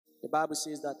The Bible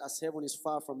says that as heaven is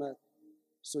far from earth,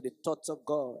 so the thoughts of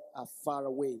God are far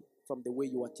away from the way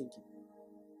you are thinking.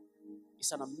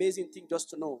 It's an amazing thing just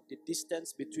to know the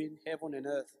distance between heaven and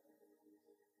earth.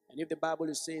 And if the Bible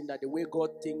is saying that the way God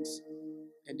thinks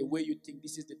and the way you think,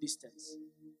 this is the distance.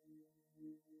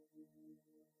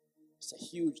 It's a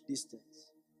huge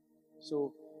distance.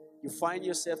 So you find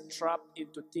yourself trapped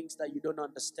into things that you don't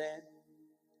understand.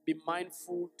 Be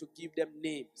mindful to give them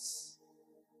names.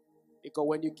 Because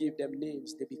when you give them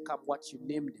names, they become what you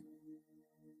name them.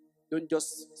 Don't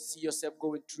just see yourself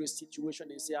going through a situation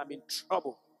and say, I'm in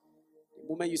trouble. The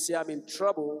moment you say, I'm in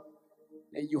trouble,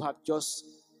 then you have just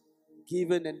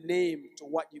given a name to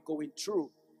what you're going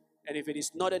through. And if it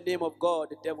is not a name of God,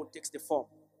 the devil takes the form.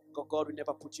 Because God will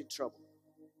never put you in trouble.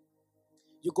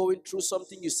 You're going through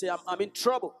something, you say, I'm in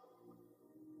trouble.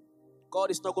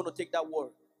 God is not going to take that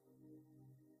word.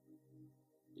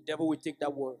 The devil will take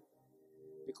that word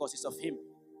because it's of him.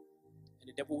 And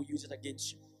the devil will use it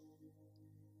against you.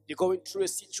 You're going through a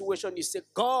situation, you say,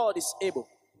 God is able.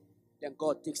 Then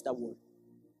God takes that word.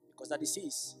 Because that is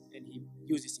his, and he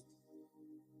uses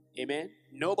it. Amen?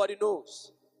 Nobody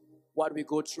knows what we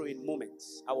go through in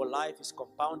moments. Our life is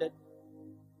compounded.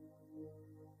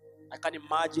 I can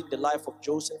imagine the life of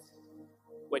Joseph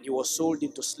when he was sold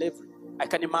into slavery. I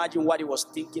can imagine what he was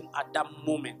thinking at that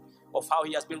moment of how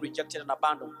he has been rejected and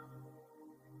abandoned.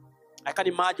 I can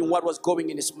imagine what was going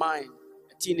in his mind,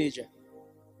 a teenager.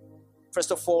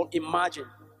 First of all, imagine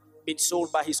being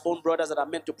sold by his own brothers that are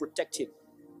meant to protect him.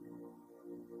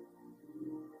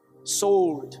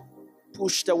 Sold,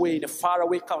 pushed away in a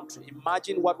faraway country.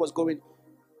 Imagine what was going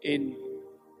in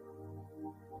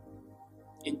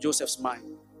Joseph's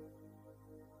mind.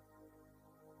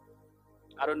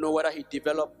 I don't know whether he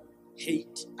developed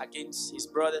hate against his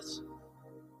brothers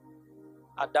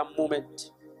at that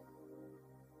moment.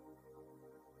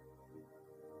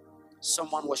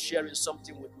 Someone was sharing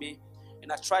something with me,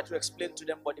 and I tried to explain to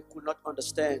them, but they could not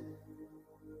understand.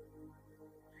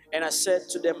 And I said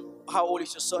to them, how old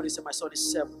is your son? He said, my son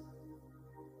is 7.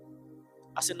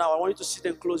 I said, now I want you to sit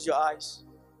and close your eyes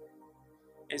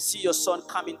and see your son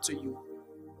coming to you,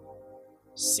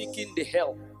 seeking the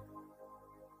help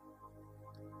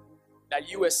that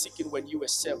you were seeking when you were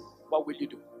 7. What will you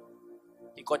do?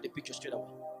 He got the picture straight away.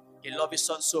 He loved his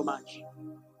son so much,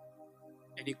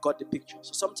 and he got the picture.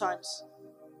 So sometimes,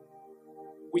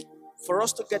 for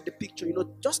us to get the picture,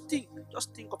 just think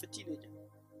of a teenager.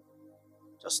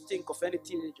 Just think of any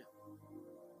teenager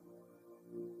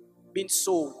being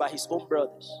sold by his own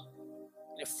brothers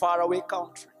in a faraway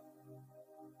country.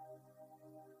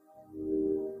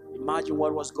 Imagine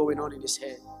what was going on in his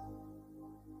head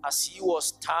as he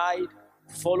was tied,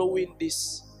 following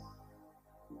this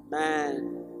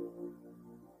man.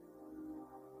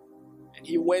 And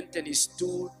he went and he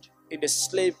stood in the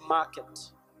slave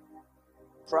market,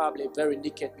 probably very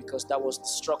naked because that was the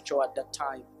structure at that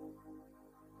time.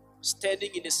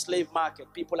 Standing in the slave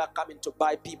market, people are coming to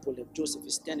buy people, and Joseph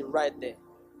is standing right there,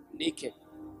 naked,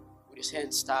 with his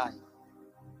hands tied.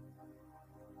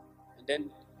 And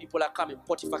then people are coming.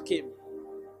 Potiphar came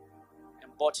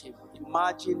and bought him.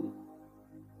 Imagine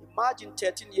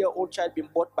 13-year-old child being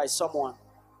bought by someone.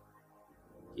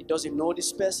 He doesn't know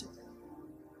this person.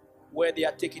 Where they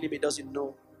are taking him, he doesn't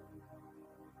know.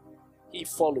 He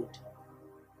followed.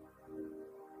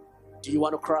 Do you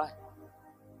want to cry?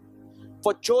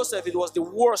 For Joseph, it was the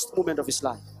worst moment of his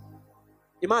life.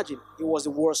 Imagine, it was the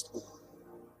worst moment.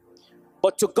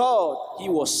 But to God, he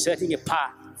was setting a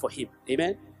path for him.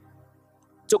 Amen?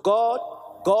 To God,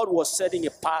 God was setting a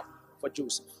path for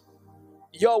Joseph.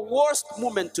 Your worst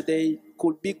moment today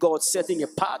could be God setting a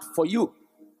path for you.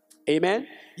 Amen?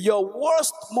 Your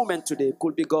worst moment today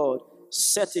could be God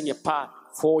setting a path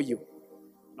for you.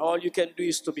 And all you can do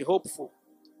is to be hopeful.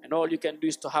 And all you can do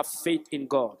is to have faith in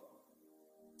God.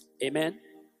 Amen?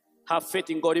 Have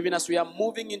faith in God. Even as we are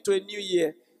moving into a new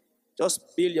year,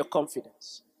 just build your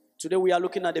confidence. Today we are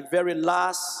looking at the very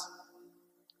last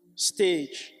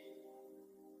stage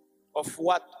of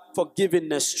what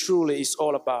forgiveness truly is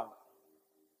all about.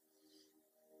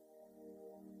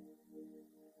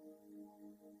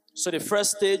 So the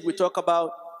first stage we talk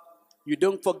about, you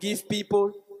don't forgive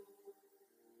people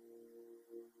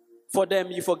for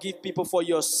them, you forgive people for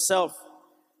yourself,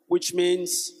 which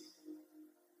means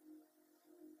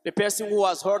the person who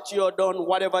has hurt you or done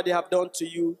whatever they have done to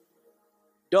you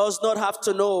does not have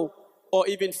to know or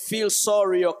even feel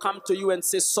sorry or come to you and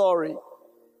say sorry,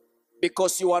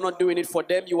 because you are not doing it for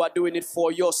them, you are doing it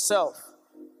for yourself.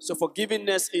 So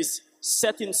forgiveness is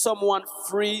setting someone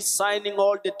free, signing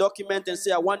all the documents and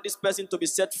say, I want this person to be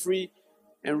set free,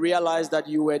 and realize that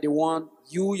you were the one,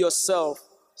 you yourself,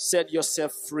 set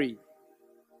yourself free.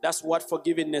 That's what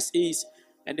forgiveness is.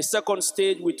 And the second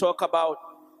stage we talk about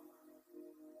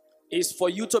is for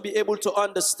you to be able to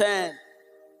understand.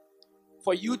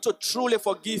 For you to truly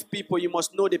forgive people, you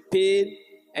must know the pain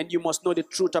and you must know the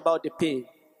truth about the pain.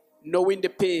 Knowing the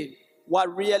pain,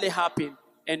 what really happened,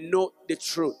 and know the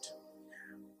truth.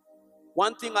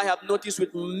 One thing I have noticed with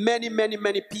many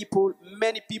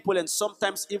people, and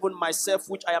sometimes even myself,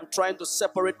 which I am trying to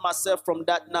separate myself from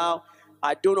that now,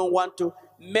 I don't want to.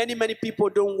 Many people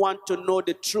don't want to know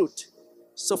the truth.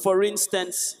 So for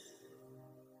instance,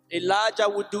 Elijah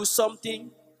would do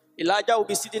something. Elijah will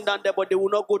be sitting down there, but they will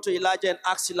not go to Elijah and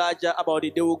ask Elijah about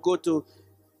it. They will go to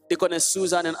Deaconess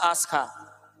Susan and ask her.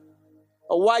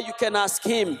 Or why you can ask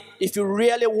him if you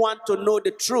really want to know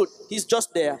the truth. He's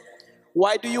just there.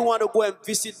 Why do you want to go and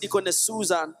visit Deaconess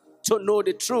Susan to know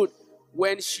the truth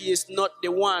when she is not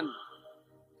the one?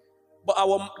 But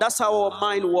that's how our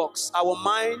mind works. Our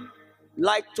mind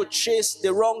likes to chase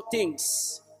the wrong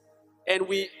things. And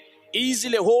we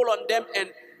easily hold on them and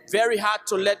very hard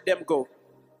to let them go.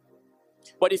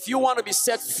 But if you want to be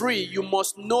set free, you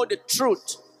must know the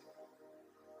truth.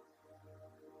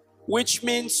 Which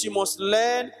means you must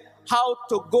learn how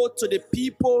to go to the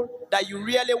people that you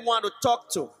really want to talk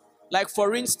to. Like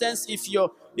for instance, if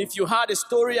you had a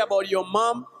story about your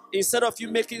mom, instead of you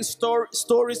making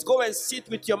stories, go and sit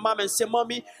with your mom and say,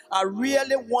 Mommy, I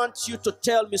really want you to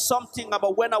tell me something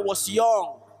about when I was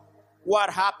young. What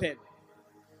happened?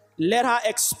 Let her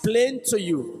explain to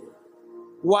you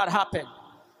what happened.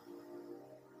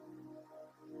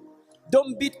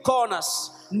 Don't beat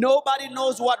corners. Nobody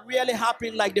knows what really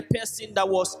happened like the person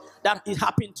that it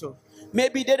happened to.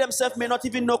 Maybe they themselves may not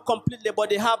even know completely, but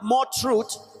they have more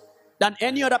truth than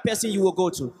any other person you will go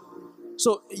to.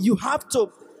 So you have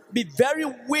to be very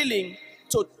willing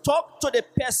to talk to the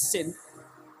person.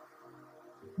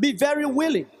 Be very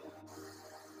willing.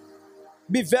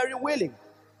 Be very willing.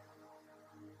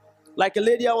 Like a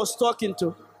lady I was talking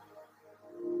to,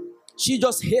 she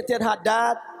just hated her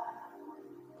dad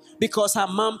because her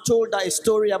mom told her a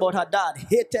story about her dad.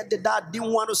 Hated the dad,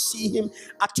 didn't want to see him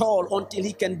at all until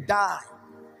he can die.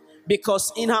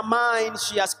 Because in her mind,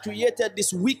 she has created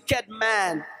this wicked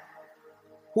man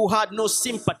who had no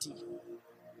sympathy.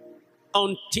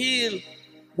 Until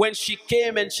when she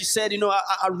came and she said,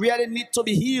 I really need to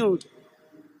be healed.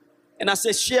 And I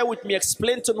said, share with me,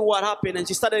 explain to me what happened. And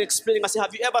she started explaining. I said,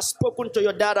 have you ever spoken to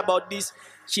your dad about this?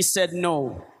 She said,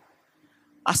 no.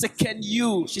 I said, can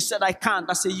you? She said, I can't.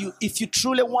 I said, if you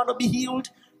truly want to be healed,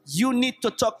 you need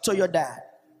to talk to your dad.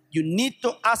 You need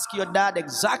to ask your dad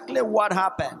exactly what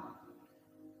happened.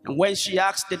 And when she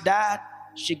asked the dad,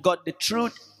 she got the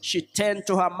truth. She turned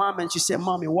to her mom and she said,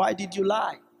 Mommy, why did you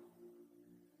lie?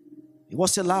 It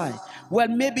was a lie. Well,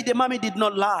 maybe the mommy did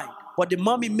not lie, but the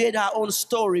mommy made her own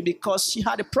story because she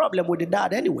had a problem with the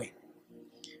dad anyway.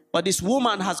 But this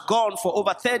woman has gone for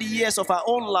over 30 years of her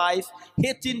own life,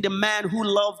 hating the man who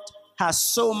loved her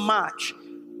so much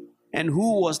and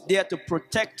who was there to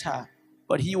protect her,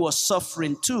 but he was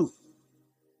suffering too.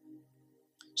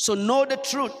 So know the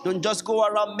truth. Don't just go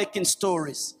around making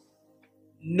stories.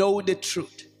 Know the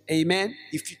truth. Amen.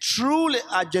 If you truly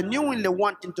are genuinely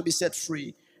wanting to be set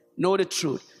free, know the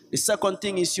truth. The second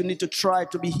thing is you need to try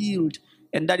to be healed.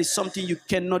 And that is something you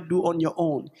cannot do on your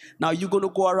own. Now you're going to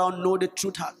go around, know the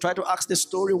truth, try to ask the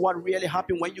story, what really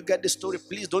happened. When you get the story,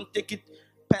 please don't take it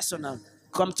personal.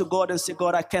 Come to God and say,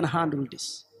 God, I can't handle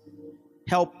this.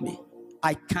 Help me.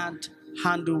 I can't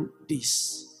handle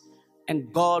this.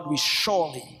 And God will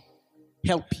surely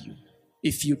help you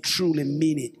if you truly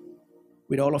mean it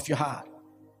with all of your heart.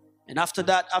 And after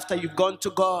that, after you've gone to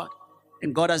God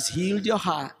and God has healed your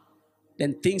heart,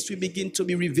 then things will begin to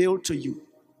be revealed to you.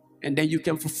 And then you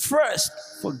can first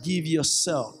forgive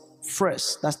yourself.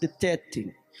 First, that's the third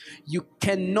thing. You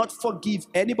cannot forgive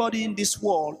anybody in this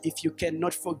world if you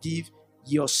cannot forgive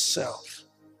yourself.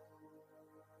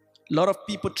 A lot of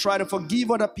people try to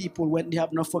forgive other people when they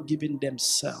have not forgiven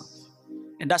themselves.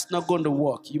 And that's not going to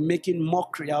work. You're making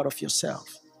mockery out of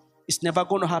yourself. It's never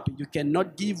going to happen. You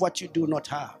cannot give what you do not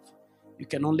have. You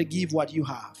can only give what you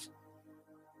have.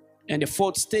 And the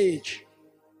fourth stage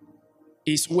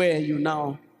is where you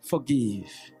now forgive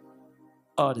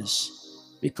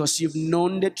others because you've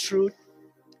known the truth.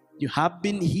 You have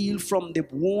been healed from the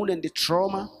wound and the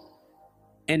trauma.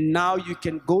 And now you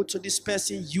can go to this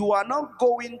person. You are not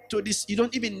going to this. You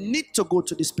don't even need to go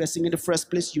to this person in the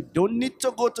first place. You don't need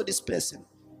to go to this person.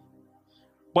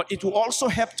 But it will also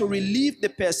help to relieve the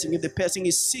person if the person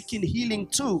is seeking healing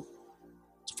too,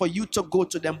 for you to go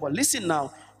to them. But listen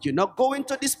now, you're not going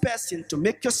to this person to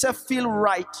make yourself feel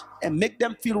right and make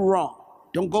them feel wrong.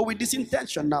 Don't go with this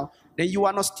intention now. Then you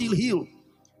are not still healed.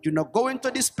 You're not going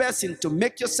to this person to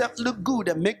make yourself look good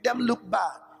and make them look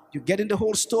bad. You're getting the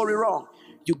whole story wrong.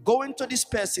 You go into this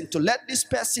person to let this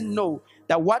person know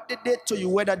that what they did to you,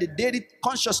 whether they did it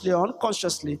consciously or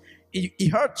unconsciously, it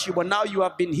hurt you, but now you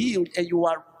have been healed and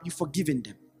you've forgiven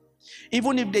them.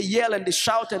 Even if they yell and they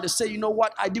shout and they say, you know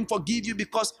what, I didn't forgive you,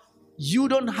 because you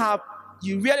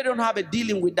really don't have a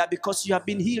dealing with that, because you have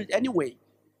been healed anyway.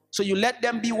 So you let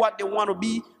them be what they want to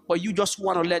be, but you just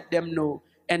want to let them know.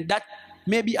 And that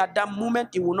maybe at that moment,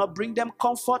 it will not bring them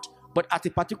comfort, but at a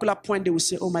particular point, they will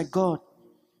say, oh my God,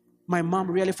 my mom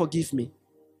really forgive me.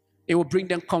 It will bring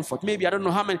them comfort. Maybe, I don't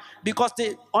know how many, because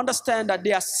they understand that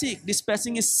they are sick. This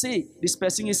person is sick. This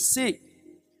person is sick.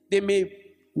 They may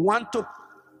want to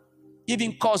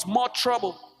even cause more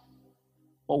trouble.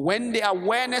 But when the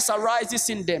awareness arises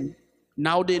in them,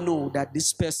 now they know that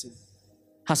this person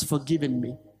has forgiven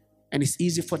me, and it's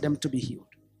easy for them to be healed.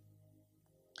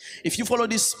 If you follow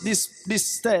these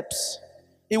steps,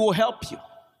 it will help you.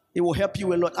 It will help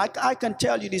you a lot. I can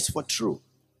tell you this for true.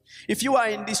 If you are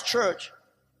in this church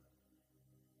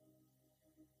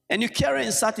and you're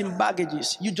carrying certain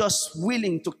baggages, you're just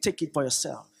willing to take it for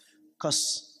yourself.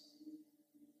 Because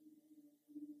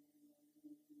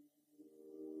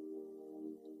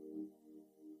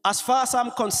as far as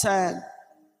I'm concerned,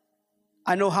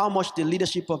 I know how much the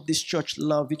leadership of this church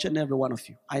love each and every one of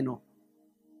you. I know.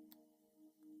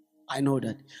 I know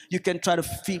that. You can try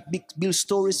to build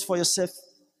stories for yourself.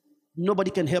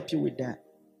 Nobody can help you with that.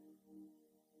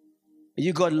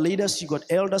 You got leaders, you got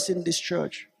elders in this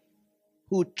church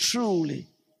who truly,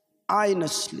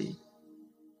 honestly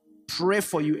pray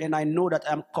for you. And I know that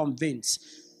I'm convinced,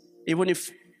 even if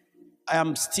I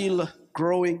am still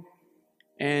growing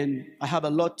and I have a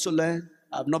lot to learn,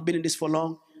 I've not been in this for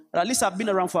long, but at least I've been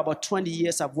around for about 20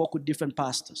 years. I've worked with different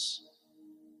pastors.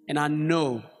 And I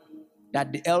know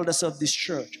that the elders of this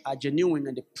church are genuine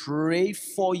and they pray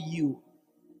for you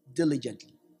diligently.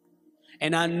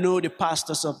 And I know the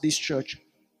pastors of this church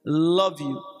love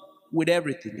you with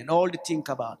everything, and all they think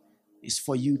about is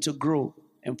for you to grow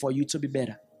and for you to be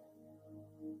better.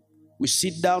 We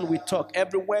sit down, we talk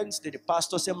every Wednesday. The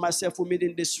pastors and myself, we meet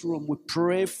in this room. We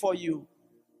pray for you.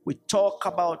 We talk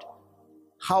about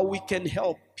how we can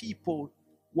help people,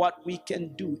 what we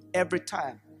can do every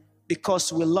time,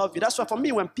 because we love you. That's why for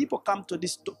me, when people come to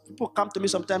me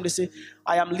sometimes, they say,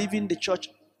 I am leaving the church.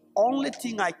 Only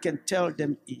thing I can tell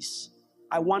them is,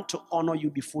 I want to honor you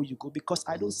before you go, because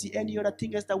I don't see any other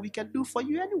thing else that we can do for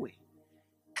you anyway.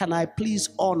 Can I please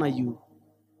honor you?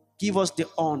 Give us the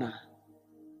honor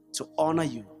to honor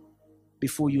you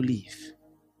before you leave.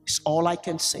 It's all I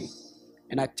can say.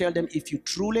 And I tell them, if you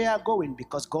truly are going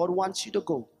because God wants you to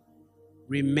go,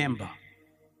 remember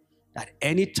that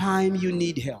anytime you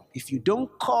need help, if you don't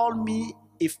call me,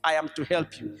 if I am to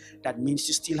help you, that means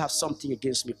you still have something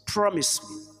against me. Promise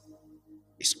me.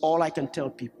 It's all I can tell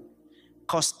people.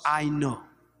 Because I know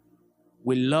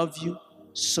we love you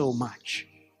so much.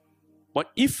 But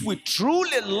if we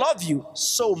truly love you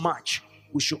so much,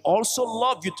 we should also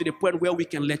love you to the point where we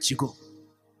can let you go.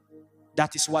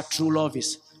 That is what true love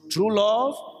is. True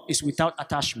love is without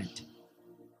attachment.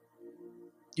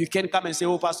 You can come and say,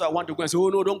 oh, Pastor, I want to go. And say, oh,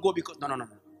 no, don't go because... No.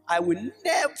 I will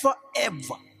never,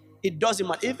 ever. It doesn't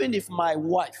matter. Even if my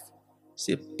wife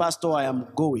say, Pastor, I am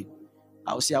going,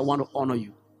 I will say, I want to honor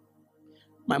you.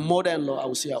 My mother-in-law, I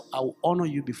will say, I will honor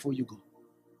you before you go.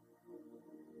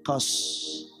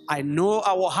 Because I know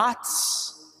our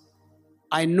hearts.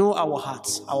 I know our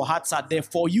hearts. Our hearts are there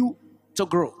for you to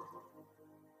grow.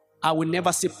 I will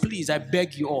never say, please, I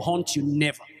beg you or haunt you.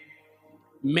 Never.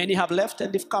 Many have left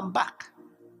and they've come back.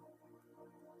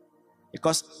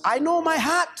 Because I know my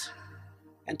heart.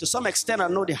 And to some extent, I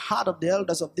know the heart of the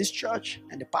elders of this church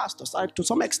and the pastors. To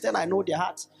some extent, I know their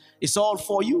hearts. It's all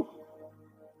for you.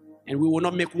 And we will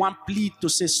not make one plea to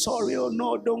say, sorry, or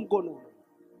no, don't go. No.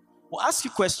 We'll ask you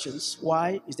questions.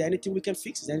 Why? Is there anything we can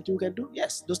fix? Is there anything we can do?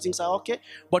 Yes, those things are okay.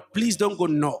 But please don't go.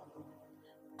 No.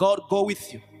 God go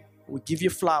with you. We give you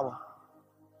flour.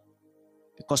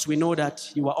 Because we know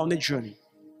that you are on a journey.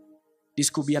 This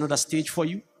could be another stage for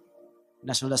you.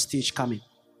 That's another stage coming.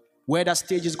 Where that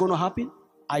stage is going to happen,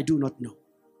 I do not know.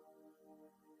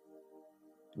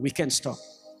 We can stop.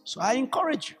 So I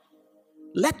encourage you.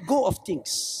 Let go of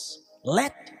things.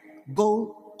 Let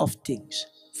go of things.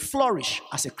 Flourish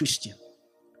as a Christian.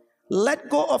 Let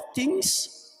go of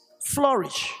things.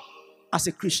 Flourish as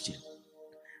a Christian.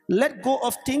 Let go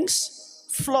of things.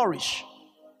 Flourish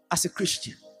as a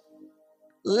Christian.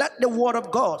 Let the word of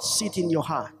God sit in your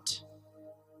heart.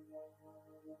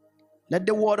 Let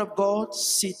the word of God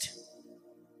sit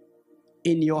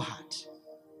in your heart.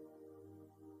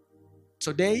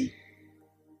 Today,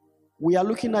 we are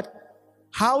looking at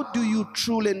how do you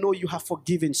truly know you have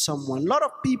forgiven someone. A lot of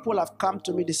people have come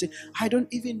to me, they say, I don't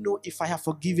even know if I have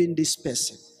forgiven this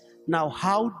person. Now,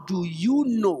 how do you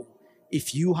know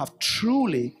if you have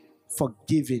truly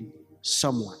forgiven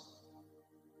someone?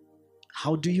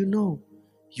 How do you know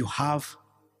you have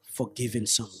forgiven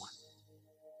someone?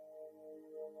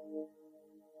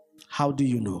 How do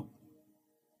you know?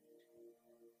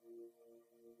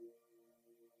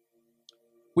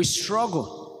 We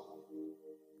struggle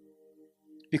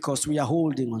because we are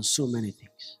holding on so many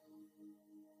things.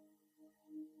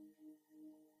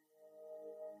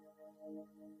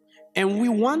 And we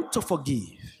want to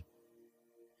forgive.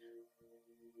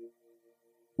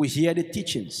 We hear the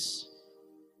teachings.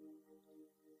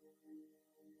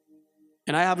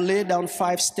 And I have laid down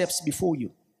 5 steps before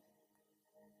you.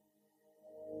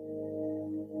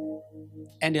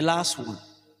 And the last one.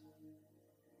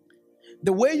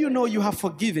 The way you know you have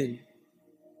forgiven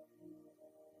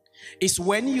is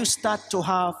when you start to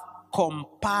have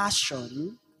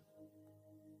compassion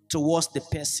towards the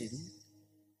person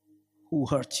who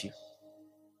hurt you.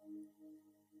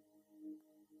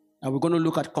 Now we're going to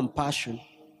look at compassion.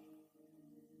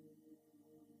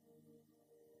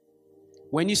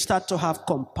 When you start to have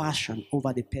compassion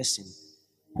over the person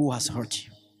who has hurt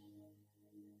you,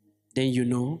 then you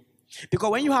know.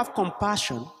 Because when you have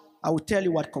compassion, I will tell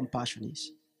you what compassion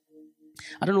is.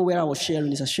 I don't know where I was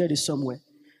sharing this. I shared this somewhere.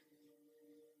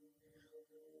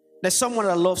 There's someone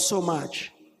I love so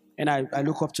much, and I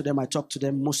look up to them. I talk to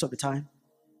them most of the time.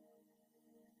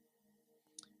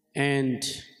 And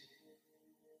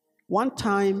one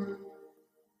time,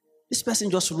 this person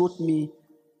just wrote me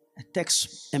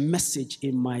a message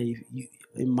in my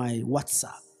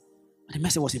WhatsApp. The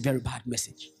message was a very bad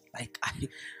message. Like,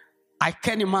 I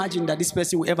can't imagine that this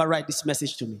person will ever write this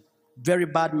message to me. Very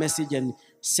bad message, and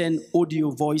send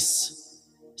audio, voice,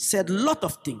 said a lot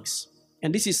of things.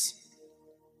 And this is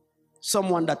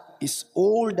someone that is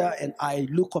older, and I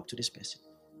look up to this person.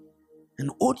 An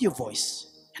audio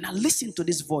voice. And I listened to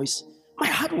this voice. My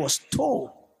heart was torn.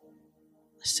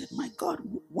 I said, my God,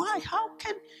 why? How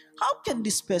can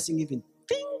this person even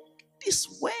think this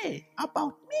way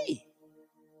about me?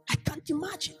 I can't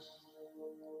imagine.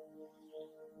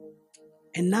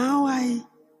 And now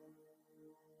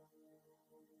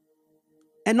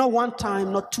and not one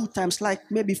time, not 2 times,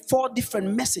 like maybe 4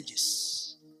 different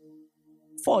messages.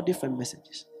 4 different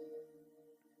messages.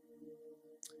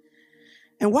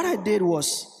 And what I did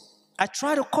was, I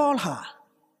tried to call her.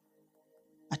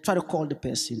 I tried to call the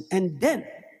person. And then,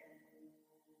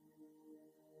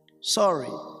 sorry,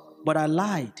 but I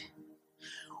lied.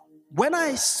 When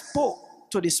I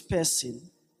spoke to this person,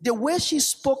 the way she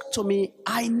spoke to me,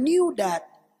 I knew that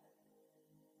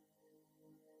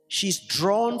she's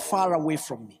drawn far away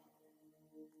from me.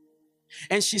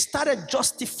 And she started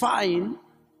justifying.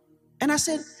 And I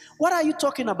said, what are you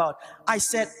talking about? I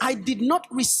said, I did not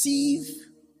receive.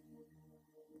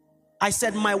 I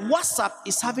said, my WhatsApp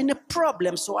is having a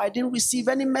problem, so I didn't receive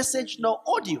any message, no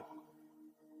audio.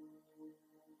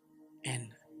 And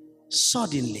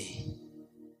suddenly,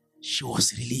 she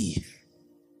was relieved.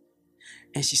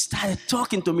 And she started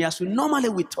talking to me as we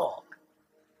normally talk.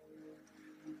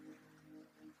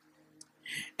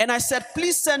 And I said,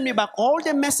 please send me back all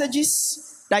the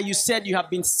messages that you said you have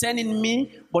been sending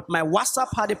me, but my WhatsApp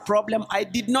had a problem. I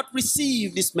did not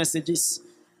receive these messages.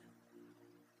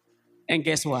 And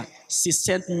guess what? She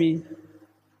sent me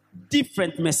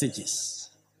different messages.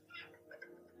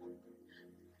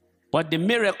 But the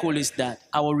miracle is that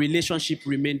our relationship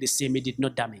remained the same. It did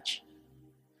not damage.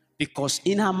 Because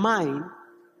in her mind,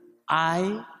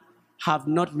 I have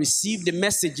not received the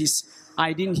messages.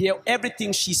 I didn't hear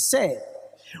everything she said.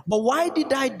 But why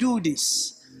did I do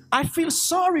this? I feel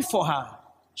sorry for her.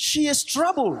 She is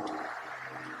troubled.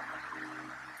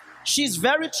 She's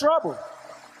very troubled.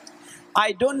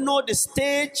 I don't know the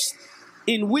stage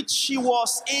in which she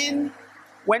was in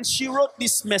when she wrote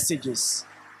these messages.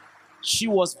 She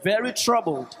was very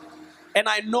troubled. And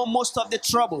I know most of the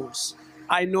troubles.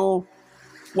 I know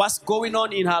what's going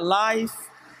on in her life.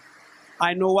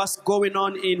 I know what's going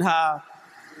on in her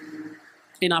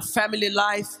family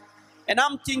life. And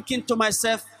I'm thinking to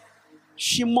myself,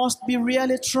 she must be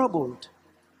really troubled.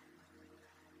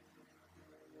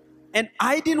 And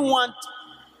I didn't want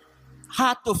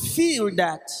her to feel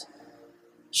that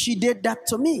she did that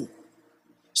to me.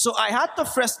 So I had to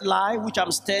first lie, which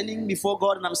I'm standing before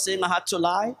God and I'm saying I had to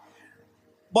lie.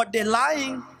 But the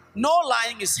lying, no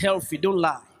lying is healthy, don't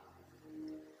lie.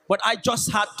 But I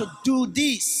just had to do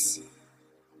this.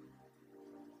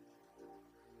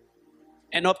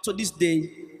 And up to this day,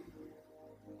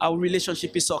 our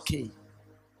relationship is okay.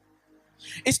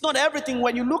 It's not everything.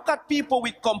 When you look at people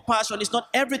with compassion, it's not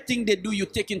everything they do you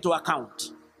take into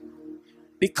account,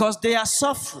 because they are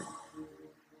suffering.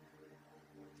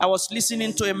 I was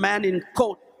listening to a man in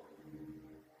court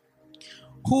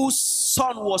whose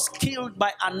son was killed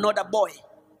by another boy.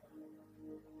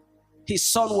 His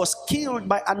son was killed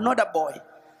by another boy.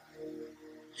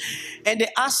 And they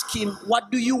asked him, what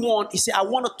do you want? He said, I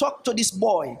want to talk to this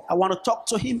boy. I want to talk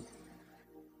to him.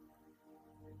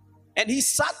 And he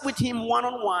sat with him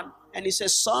one-on-one, and he said,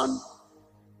 son,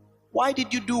 why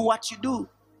did you do what you do?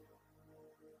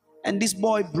 And this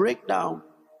boy broke down.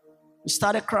 He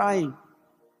started crying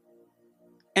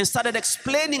and started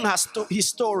explaining his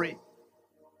story.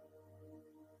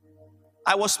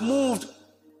 I was moved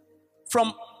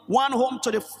from one home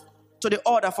to the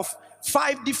other for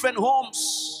 5 different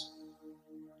homes.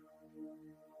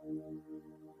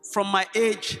 From my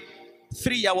age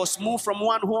 3, I was moved from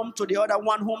one home to the other,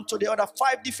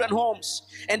 5 different homes.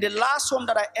 And the last home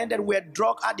that I ended were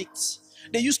drug addicts.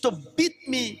 They used to beat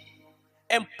me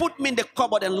and put me in the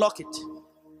cupboard and lock it.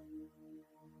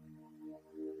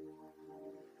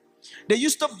 They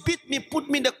used to beat me, put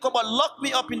me in the cupboard, lock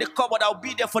me up in the cupboard. I'll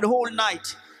be there for the whole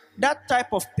night. That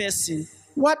type of person,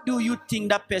 what do you think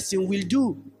that person will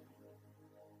do?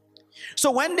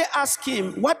 So when they ask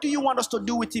him, what do you want us to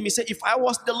do with him? He said, if I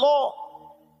was the law,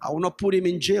 I will not put him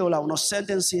in jail. I will not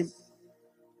sentence him.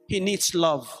 He needs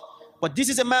love. But this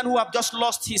is a man who have just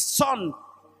lost his son.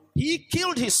 He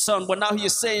killed his son, but now he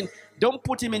is saying, don't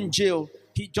put him in jail.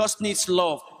 He just needs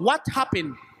love. What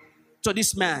happened to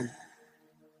this man?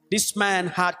 This man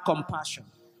had compassion.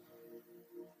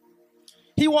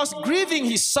 He was grieving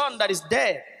his son that is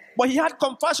dead, but he had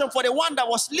compassion for the one that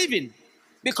was living,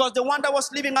 because the one that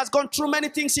was living has gone through many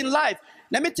things in life.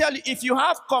 Let me tell you, if you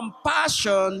have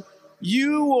compassion,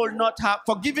 you will not have,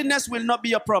 forgiveness will not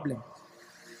be a problem.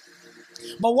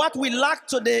 But what we lack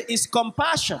today is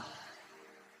compassion.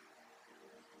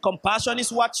 Compassion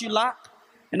is what you lack.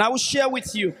 And I will share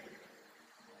with you.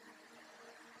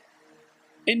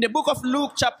 In the book of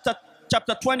Luke, chapter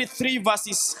 23,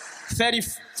 verses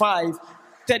 35,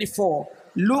 34.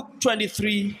 Luke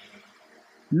 23,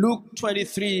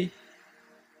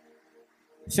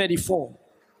 34.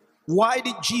 Why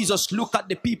did Jesus look at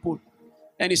the people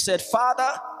and he said,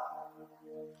 Father,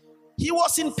 he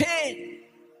was in pain.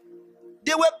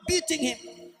 They were beating him.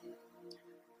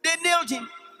 They nailed him.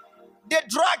 They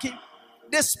dragged him.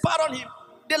 They spat on him.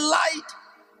 They lied.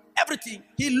 Everything.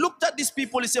 He looked at these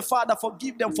people and said, Father,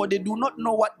 forgive them, for they do not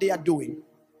know what they are doing.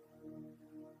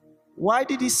 Why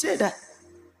did he say that?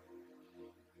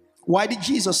 Why did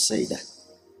Jesus say that?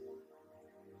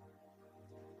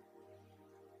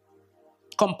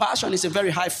 Compassion is a very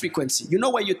high frequency. You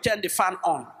know when you turn the fan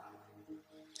on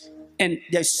and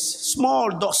there's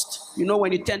small dust. You know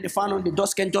when you turn the fan on,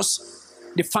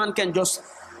 the fan can just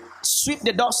sweep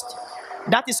the dust.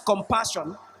 That is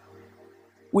compassion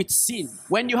with sin.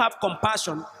 When you have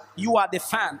compassion, you are the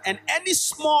fan. And any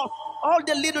small, all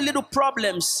the little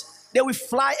problems, they will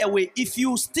fly away. If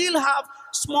you still have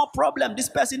small problem, this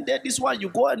person did this one, you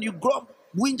go and you grumble,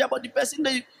 whinge about the person,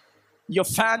 your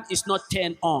fan is not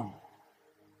turned on.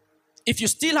 If you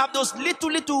still have those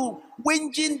little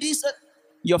whinging,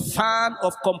 your fan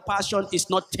of compassion is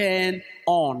not turned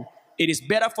on. It is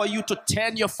better for you to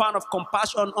turn your fan of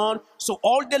compassion on, so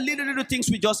all the little things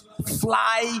will just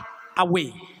fly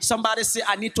away. Somebody say,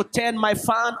 I need to turn my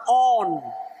fan on.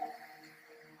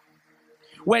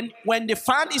 When the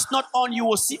fan is not on, you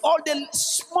will see all the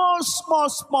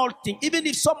small things. Even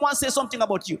if someone says something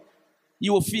about you,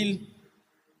 you will feel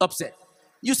upset.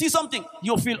 You see something,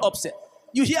 you will feel upset.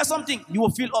 You hear something, you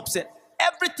will feel upset.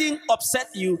 Everything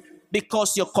upsets you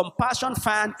because your compassion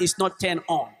fan is not turned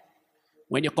on.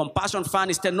 When your compassion fan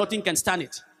is turned, nothing can stand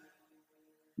it.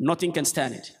 Nothing can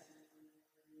stand it.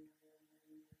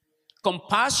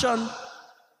 Compassion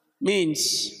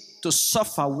means to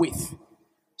suffer with,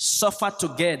 suffer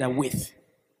together with.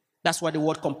 That's what the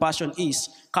word compassion is.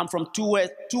 Come from two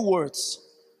words.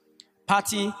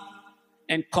 Party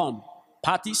and come.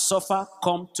 Party, suffer,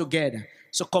 come together.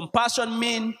 So compassion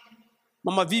means,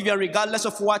 Mama Vivian, regardless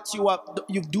of what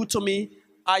you do to me,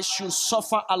 I should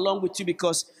suffer along with you,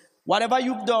 because whatever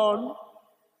you've done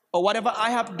or whatever I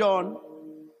have done,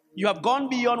 you have gone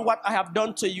beyond what I have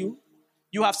done to you.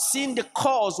 You have seen the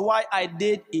cause why I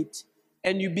did it,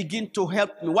 and you begin to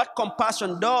help me. What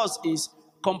compassion does is,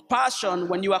 compassion,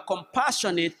 when you are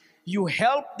compassionate, you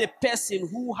help the person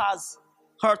who has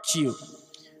hurt you,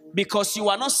 because you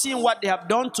are not seeing what they have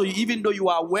done to you, even though you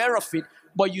are aware of it,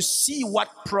 but you see what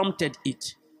prompted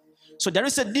it. So there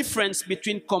is a difference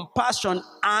between compassion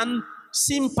and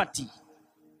sympathy.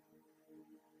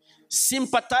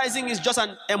 Sympathizing is just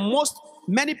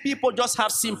many people just have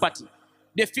sympathy.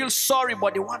 They feel sorry,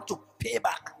 but they want to pay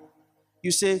back.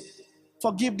 You say,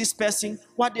 forgive this person.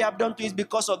 What they have done to you is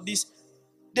because of this.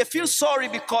 They feel sorry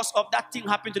because of that thing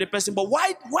happened to the person. But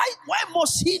why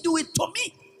must he do it to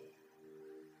me?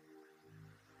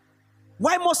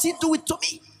 Why must he do it to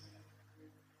me?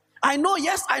 I know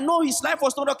his life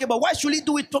was not okay, but why should he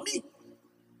do it to me?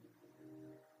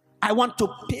 I want to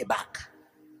pay back.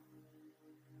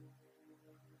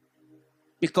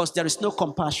 Because there is no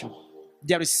compassion.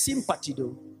 There is sympathy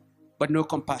though, but no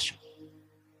compassion.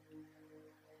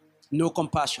 No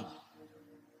compassion.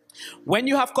 When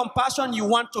you have compassion, you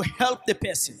want to help the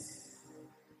person.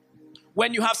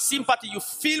 When you have sympathy, you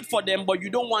feel for them, but you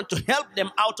don't want to help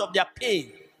them out of their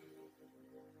pain.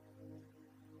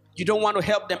 You don't want to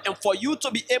help them. And for you to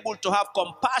be able to have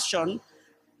compassion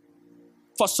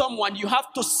for someone, you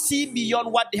have to see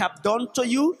beyond what they have done to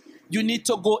you. You need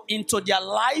to go into their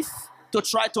life to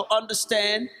try to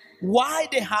understand why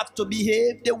they have to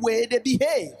behave the way they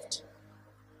behaved.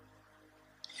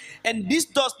 And this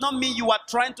does not mean you are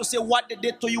trying to say what they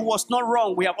did to you was not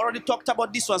wrong. We have already talked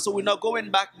about this one, so we're not going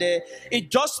back there.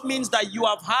 It just means that you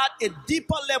have had a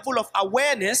deeper level of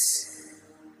awareness.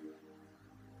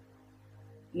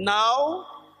 Now,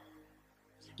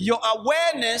 your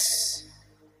awareness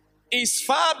is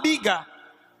far bigger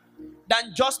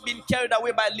than just being carried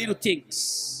away by little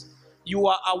things. You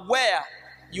are aware,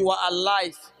 you are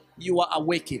alive, you are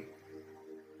awakened.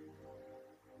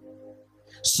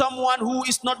 Someone who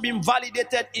is not being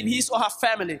validated in his or her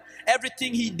family.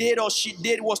 Everything he did or she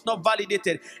did was not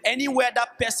validated. Anywhere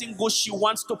that person goes, she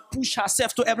wants to push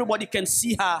herself so everybody can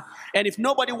see her. And if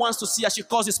nobody wants to see her, she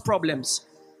causes problems.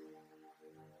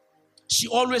 She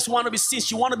always wants to be seen.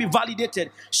 She wants to be validated.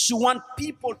 She wants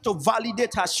people to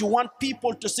validate her. She wants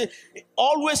people to say,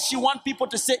 always she wants people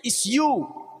to say, it's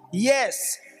you.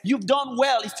 Yes, you've done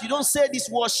well. If you don't say this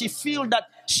word, she feels that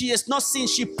she is not seen.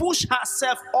 She pushes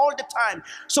herself all the time.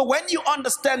 So when you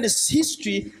understand this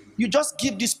history, you just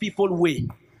give these people way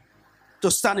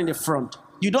to stand in the front.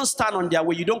 You don't stand on their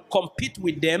way. You don't compete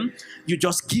with them. You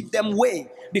just give them way.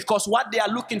 Because what they are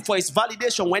looking for is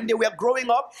validation. When they were growing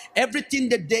up, everything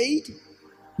they did,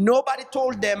 nobody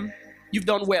told them, you've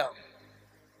done well.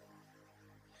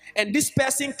 And this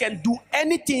person can do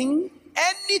anything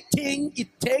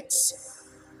it takes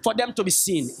for them to be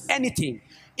seen. Anything.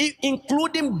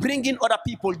 Including bringing other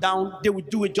people down, they will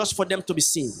do it just for them to be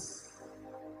seen.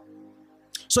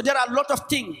 So there are a lot of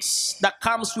things that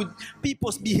comes with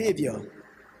people's behavior.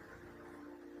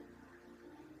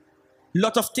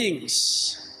 Lot of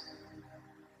things.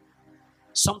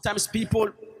 Sometimes people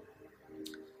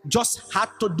just had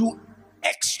to do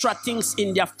extra things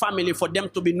in their family for them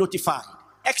to be notified.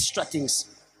 Extra things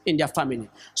in their family.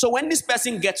 So when this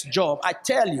person gets a job, I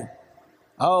tell you,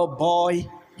 oh boy,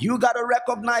 you got to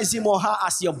recognize him or her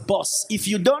as your boss. If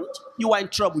you don't, you are in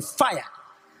trouble. Fire.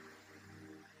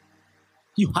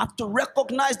 You have to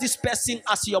recognize this person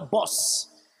as your boss.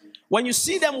 When you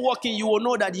see them walking, you will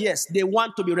know that yes, they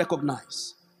want to be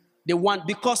recognized. They want,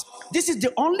 because this is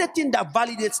the only thing that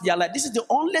validates their life. This is the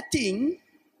only thing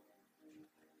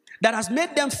that has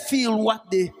made them feel what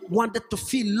they wanted to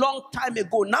feel long time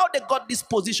ago. Now they got this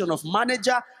position of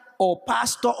manager or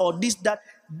pastor or this, that.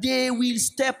 They will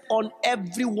step on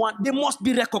everyone. They must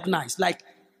be recognized. Like,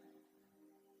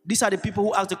 these are the people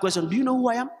who ask the question, do you know who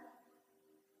I am?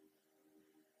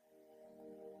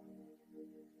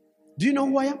 Do you know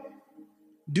who I am?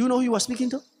 Do you know who you are speaking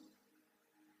to?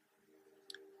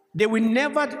 They will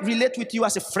never relate with you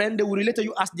as a friend. They will relate to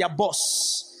you as their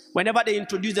boss. Whenever they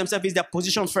introduce themselves, it's their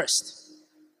position first.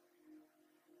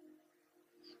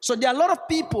 So there are a lot of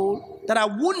people that are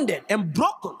wounded and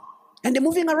broken. And they're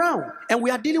moving around. And we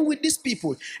are dealing with these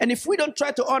people. And if we don't try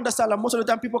to understand, and most of the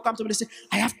time people come to me and say,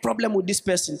 I have a problem with this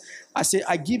person. I say,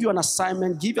 I give you an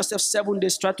assignment. Give yourself 7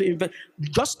 days. Try to invest.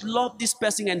 Just love this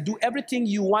person and do everything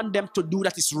you want them to do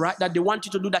that is right, that they want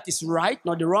you to do that is right,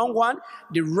 not the wrong one,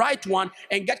 the right one,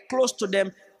 and get close to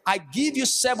them. I give you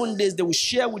 7 days. They will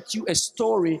share with you a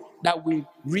story that will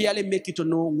really make you to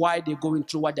know why they're going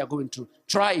through what they're going through.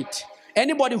 Try it.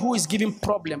 Anybody who is giving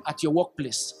problem at your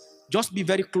workplace, just be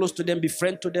very close to them, be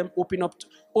friend to them, open up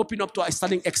to a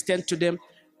certain extent to them.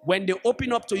 When they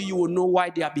open up to you, you will know why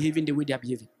they are behaving the way they are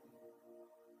behaving.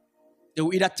 They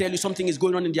will either tell you something is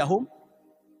going on in their home.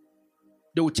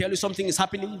 They will tell you something is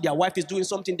happening. Their wife is doing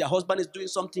something. Their husband is doing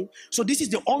something. So this is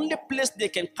the only place they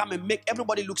can come and make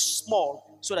everybody look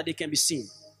small so that they can be seen.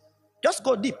 Just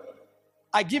go deep.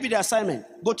 I give you the assignment.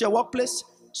 Go to your workplace.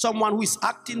 Someone who is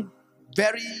acting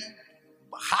very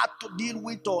hard to deal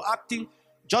with or acting,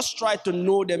 Just try to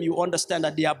know them. You understand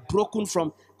that they are broken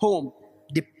from home.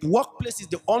 The workplace is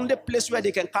the only place where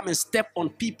they can come and step on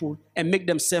people and make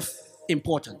themselves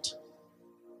important.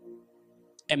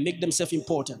 And make themselves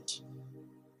important.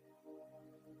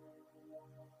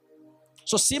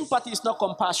 So sympathy is not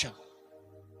compassion.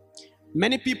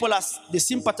 Many people, they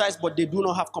sympathize, but they do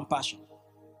not have compassion.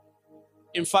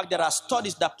 In fact, there are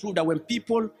studies that prove that when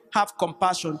people have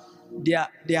compassion,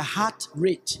 their heart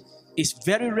rate is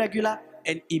very regular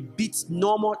and it beats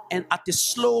normal and at a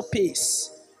slow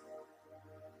pace.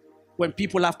 When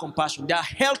people have compassion, there are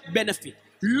health benefit,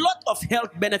 lot of health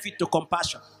benefit to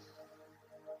compassion.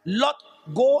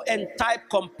 Go and type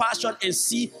compassion and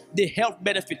see the health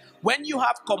benefit. When you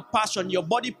have compassion, your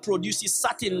body produces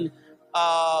certain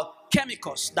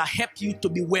chemicals that help you to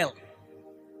be well.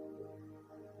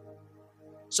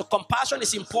 So compassion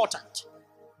is important.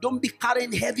 Don't be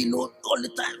carrying heavy load all the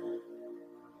time.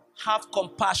 Have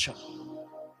compassion.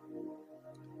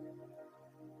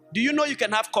 Do you know you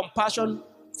can have compassion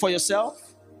for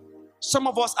yourself? Some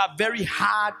of us are very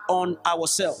hard on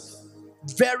ourselves.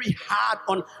 Very hard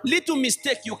on little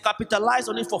mistake, you capitalize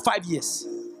on it for 5 years.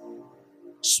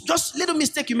 Just little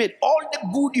mistake you made, all the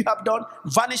good you have done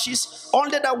vanishes.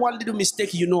 Only that one little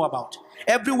mistake you know about.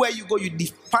 Everywhere you go, you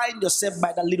define yourself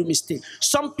by that little mistake.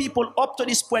 Some people up to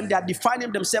this point, they are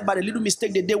defining themselves by the little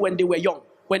mistake they did when they were young,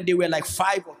 when they were like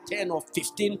 5 or 10 or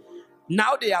 15.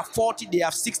 Now they are 40, they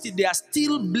are 60, they are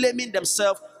still blaming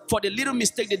themselves for the little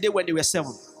mistake they did when they were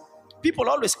 7. People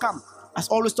always come. I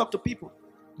always talk to people.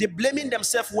 They're blaming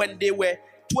themselves when they were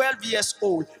 12 years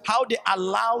old, how they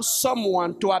allow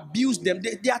someone to abuse them.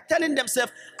 They are telling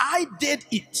themselves, I did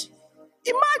it.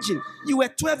 Imagine you were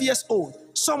 12 years old,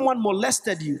 someone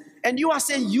molested you, and you are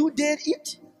saying you did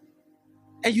it?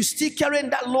 And you still carrying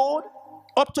that load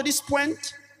up to this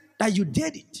point that you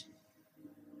did it.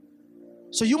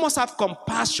 So you must have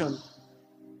compassion.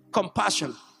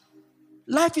 Compassion.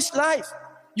 Life is life.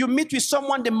 You meet with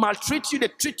someone, they maltreat you, they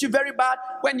treat you very bad.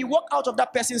 When you walk out of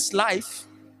that person's life,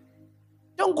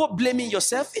 don't go blaming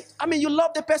yourself. You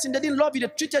love the person, they didn't love you, they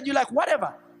treated you like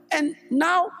whatever. And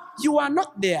now you are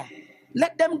not there.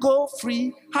 Let them go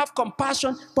free, have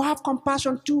compassion, but have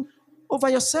compassion too over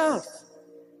yourself.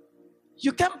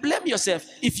 You can't blame yourself.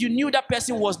 If you knew that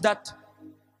person was that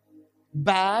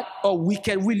bad or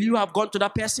wicked, will you have gone to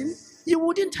that person? You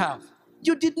wouldn't have.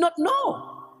 You did not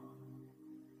know.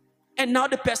 And now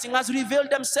the person has revealed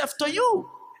themselves to you.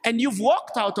 And you've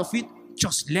walked out of it.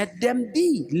 Just let them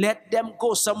be. Let them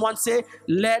go. Someone say,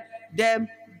 let them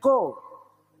go.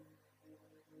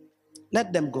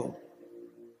 Let them go.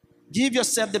 Give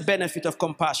yourself the benefit of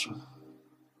compassion.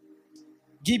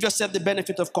 Give yourself the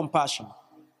benefit of compassion.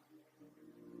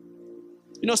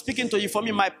 Speaking to you, for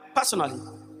me, personally,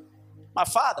 my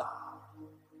father,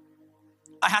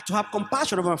 I had to have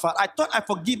compassion over my father. I thought I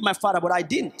forgive my father, but I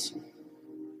didn't.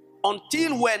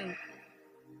 Until when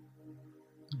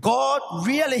God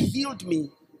really healed me.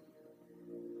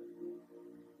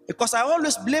 Because I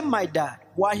always blame my dad.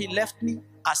 Why he left me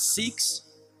at 6.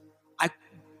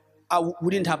 I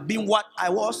wouldn't have been what I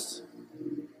was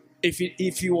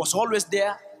if he was always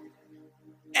there.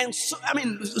 And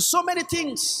so many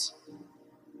things.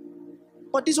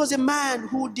 But this was a man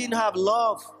who didn't have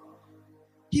love.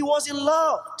 He wasn't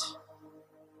loved.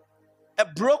 A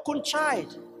broken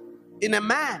child in a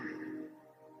man.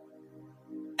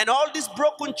 And all this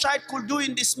broken child could do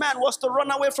in this man was to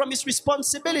run away from his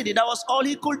responsibility. That was all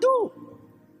he could do.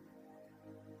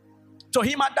 To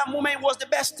him at that moment, it was the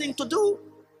best thing to do,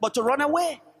 but to run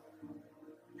away.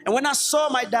 And when I saw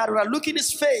my dad, when I looked in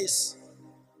his face,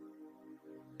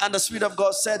 and the Spirit of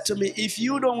God said to me, if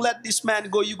you don't let this man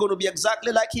go, you're going to be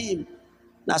exactly like him.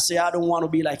 And I say, I don't want to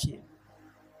be like him.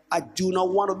 I do not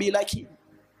want to be like him.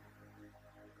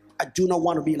 I do not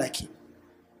want to be like him.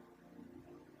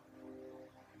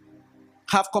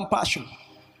 Have compassion.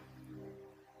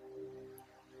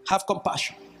 Have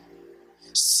compassion.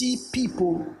 See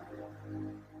people.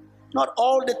 Not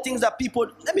all the things that people,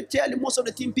 let me tell you, most of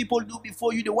the things people do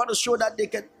before you, they want to show that they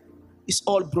can, it's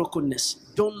all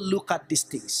brokenness. Don't look at these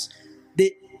things.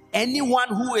 Anyone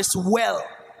who is well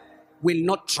will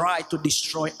not try to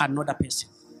destroy another person.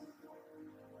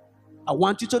 I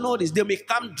want you to know this. They may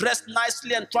come dressed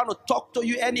nicely and try to talk to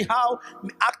you anyhow,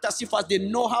 act as if they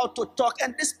know how to talk.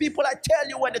 And these people, I tell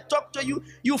you, when they talk to you,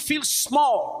 you feel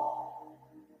small.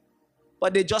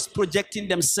 But they're just projecting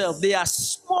themselves. They are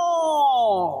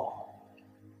small.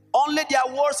 Only their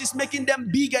words is making them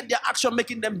big and their action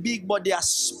making them big, but they are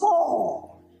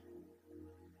small.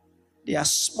 They are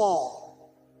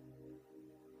small.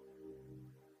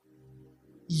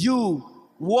 You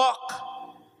walk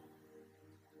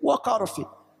out of it.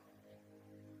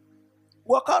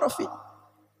 Walk out of it.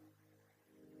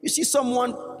 You see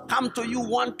someone come to you,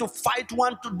 want to fight,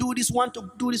 want to do this, want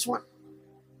to do this one.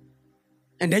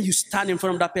 And then you stand in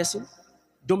front of that person.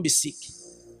 Don't be sick.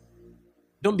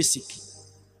 Don't be sick.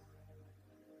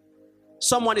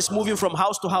 Someone is moving from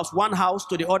house to house, one house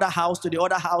to the other house, to the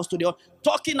other house, to the other,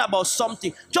 talking about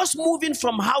something. Just moving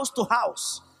from house to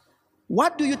house.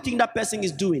 What do you think that person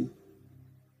is doing?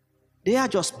 They are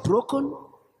just broken.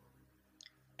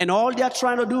 And all they are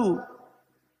trying to do,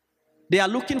 they are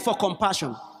looking for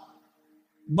compassion.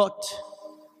 But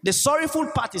the sorrowful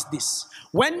part is this.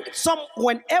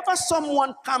 Whenever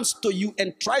someone comes to you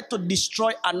and tries to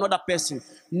destroy another person,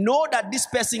 know that this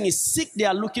person is sick, they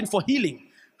are looking for healing.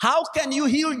 How can you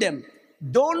heal them?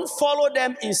 Don't follow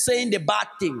them in saying the bad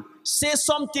thing. Say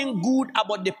something good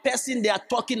about the person they are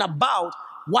talking about.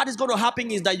 What is going to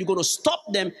happen is that you're going to stop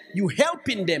them, you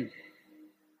helping them.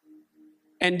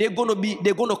 And they're going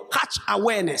to catch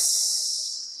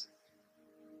awareness.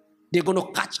 They're going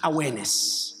to catch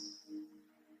awareness.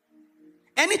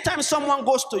 Anytime someone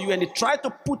goes to you and they try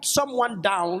to put someone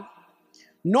down,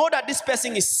 know that this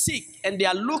person is sick and they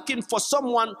are looking for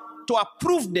someone to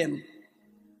approve them.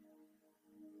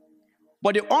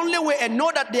 But the only way I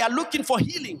know that they are looking for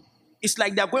healing is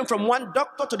like they're going from one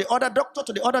doctor to the other doctor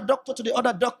to the other doctor to the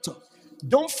other doctor.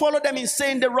 Don't follow them in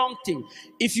saying the wrong thing.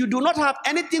 If you do not have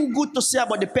anything good to say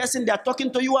about the person they are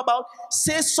talking to you about,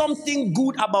 say something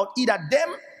good about either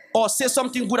them or say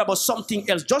something good about something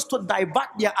else, just to divert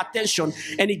their attention,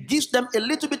 and it gives them a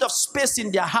little bit of space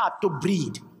in their heart to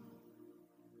breathe.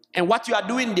 And what you are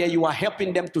doing there, you are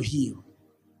helping them to heal.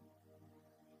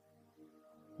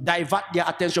 Divert their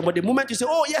attention. But the moment you say,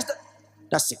 oh yes,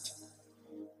 that's it,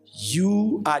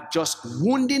 you are just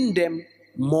wounding them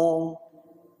more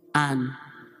and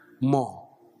more.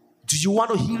 Do you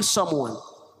want to heal someone?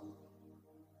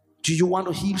 Do you want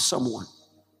to heal someone?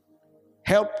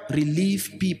 Help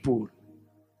relieve people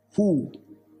who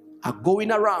are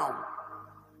going around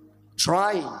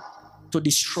trying to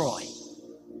destroy.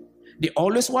 They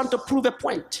always want to prove a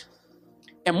point.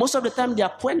 And most of the time their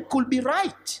point could be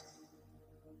right.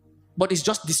 But it's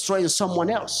just destroying someone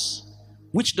else,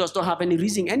 which does not have any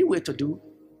reason anyway to do.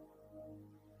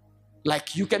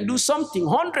 Like you can do something,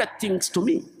 100 things to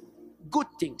me, good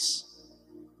things.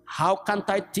 How can't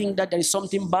I think that there is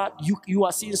something bad? You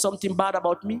are seeing something bad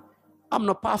about me? I'm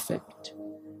not perfect.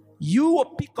 You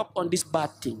will pick up on this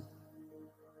bad thing.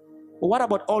 But what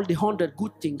about all the 100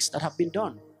 good things that have been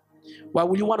done? Why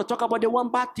will you want to talk about the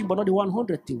one bad thing but not the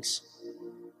 100 things?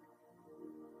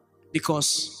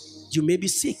 Because you may be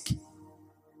sick.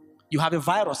 You have a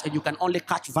virus and you can only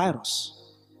catch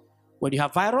virus. When you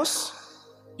have virus,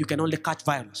 you can only catch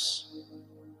virus.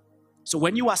 So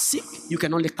when you are sick, you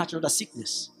can only catch another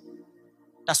sickness.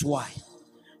 That's why.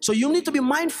 So you need to be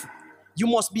mindful. You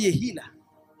must be a healer.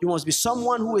 You must be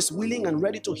someone who is willing and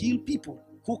ready to heal people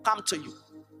who come to you.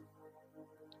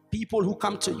 People who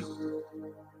come to you.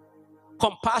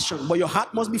 Compassion, but your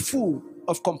heart must be full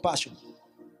of compassion.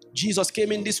 Jesus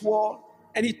came in this world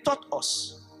and he taught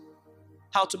us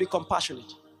how to be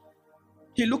compassionate.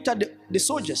 He looked at the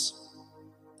soldiers.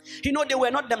 He knew they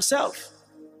were not themselves.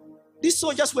 These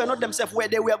soldiers were not themselves, where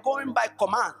they were going by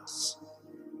commands.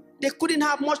 They couldn't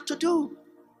have much to do.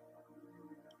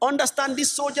 Understand,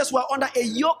 these soldiers were under a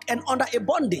yoke and under a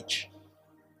bondage.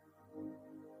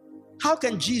 How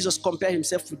can Jesus compare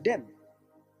himself with them?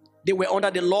 They were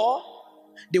under the law.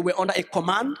 They were under a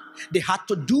command. They had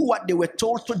to do what they were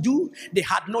told to do. They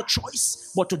had no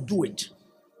choice but to do it.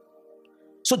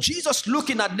 So Jesus,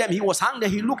 looking at them, he was hungry.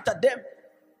 He looked at them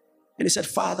and he said,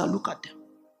 Father, look at them.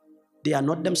 They are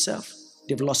not themselves.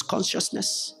 They've lost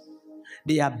consciousness.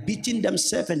 They are beating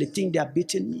themselves and they think they are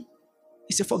beating me.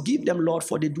 He said, forgive them, Lord,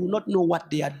 for they do not know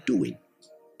what they are doing.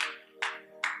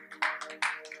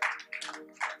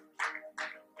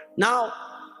 Now,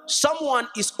 someone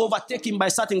is overtaken by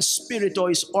certain spirit or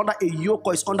is under a yoke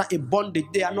or is under a bondage.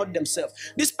 They are not themselves.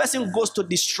 This person goes to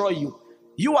destroy you.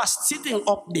 You are sitting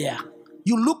up there.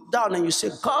 You look down and you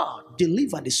say, God,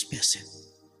 deliver this person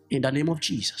in the name of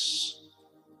Jesus.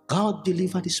 God,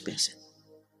 deliver this person.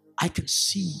 I can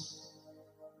see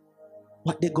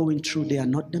what they're going through. They are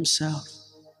not themselves.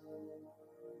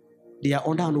 They are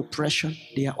under an oppression.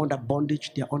 They are under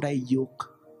bondage. They are under a yoke.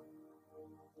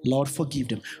 Lord, forgive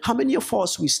them. How many of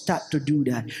us will start to do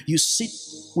that? You sit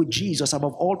with Jesus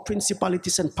above all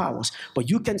principalities and powers, but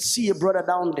you can see a brother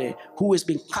down there who has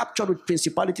been captured with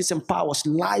principalities and powers,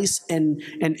 lies and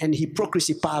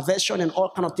hypocrisy, perversion and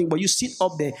all kind of things. But you sit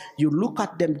up there, you look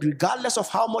at them regardless of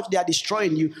how much they are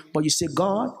destroying you, but you say,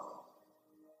 God,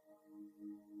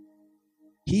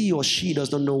 he or she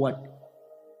does not know what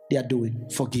they are doing.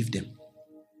 Forgive them.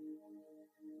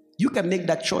 You can make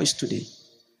that choice today.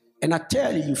 And I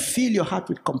tell you, you fill your heart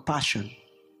with compassion.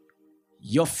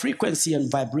 Your frequency and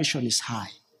vibration is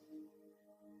high.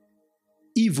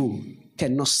 Evil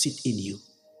cannot sit in you.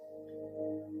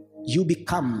 You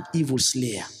become evil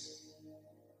slayer.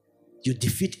 You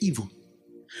defeat evil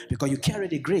because you carry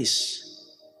the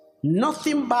grace.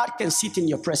 Nothing bad can sit in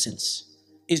your presence.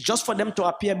 It's just for them to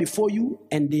appear before you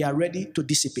and they are ready to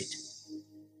dissipate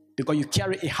because you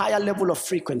carry a higher level of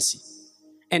frequency.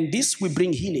 And this will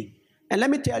bring healing. And let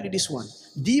me tell you this one.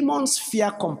 Demons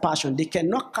fear compassion. They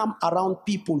cannot come around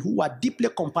people who are deeply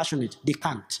compassionate. They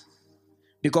can't.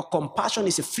 Because compassion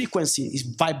is a frequency.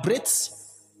 It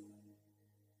vibrates.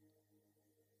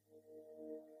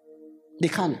 They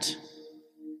can't.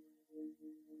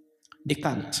 They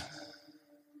can't.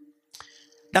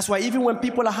 That's why even when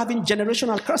people are having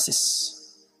generational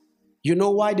curses, you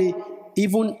know why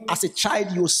even as a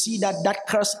child, you see that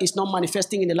curse is not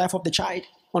manifesting in the life of the child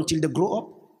until they grow up.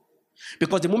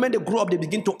 Because the moment they grow up, they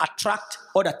begin to attract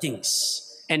other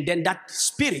things. And then that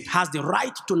spirit has the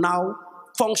right to now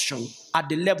function at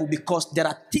the level because there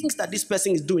are things that this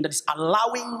person is doing that is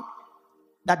allowing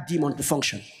that demon to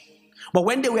function. But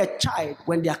when they were a child,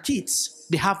 when they are kids,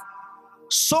 they have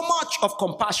so much of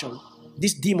compassion,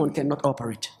 this demon cannot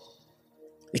operate.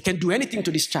 It can't do anything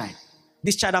to this child.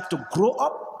 This child has to grow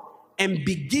up and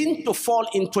begin to fall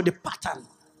into the pattern.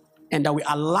 And that we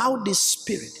allow this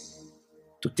spirit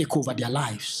to take over their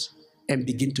lives and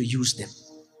begin to use them.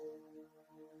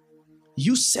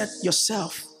 You set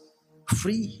yourself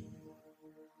free.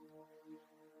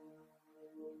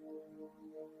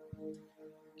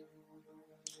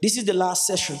 This is the last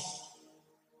session.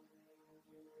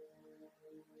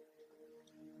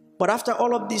 But after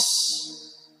all of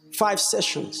these 5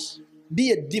 sessions,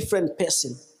 be a different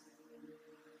person.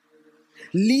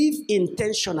 Live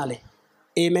intentionally.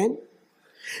 Amen.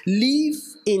 Live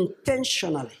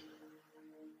intentionally.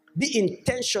 Be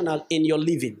intentional in your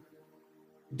living.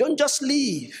 Don't just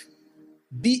live.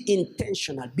 Be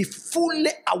intentional. Be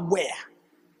fully aware.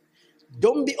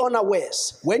 Don't be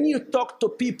unawares. When you talk to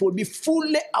people, be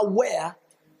fully aware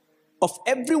of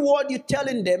every word you're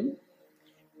telling them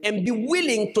and be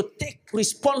willing to take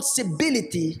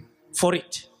responsibility for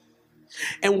it.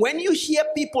 And when you hear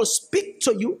people speak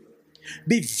to you,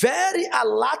 be very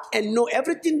alert and know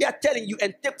everything they are telling you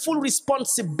and take full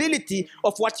responsibility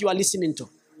of what you are listening to.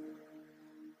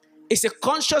 It's a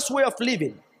conscious way of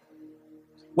living.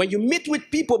 When you meet with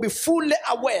people, be fully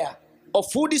aware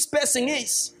of who this person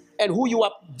is and who you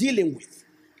are dealing with.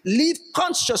 Live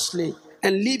consciously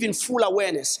and live in full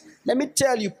awareness. Let me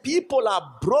tell you, people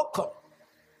are broken.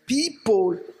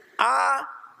 People are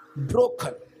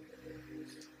broken.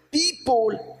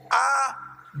 People are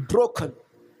broken.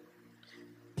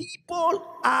 People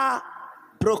are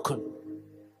broken.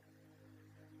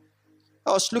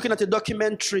 I was looking at a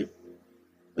documentary.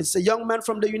 It's a young man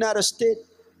from the United States.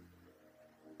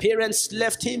 Parents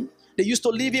left him. They used to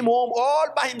leave him home all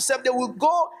by himself. They would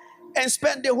go and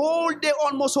spend the whole day,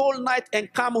 almost whole night,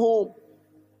 and come home.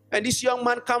 And this young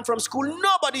man come from school.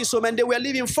 Nobody is home, and they were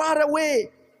living far away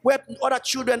where other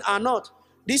children are not.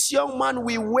 This young man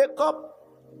will wake up.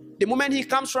 The moment he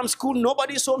comes from school,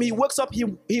 nobody is home. He wakes up, he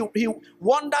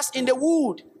wanders in the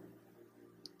wood.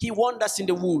 He wanders in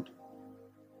the wood.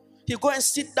 He go and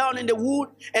sit down in the wood,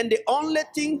 and the only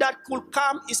thing that could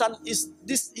come is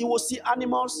this. He will see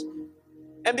animals.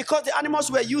 And because the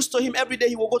animals were used to him, every day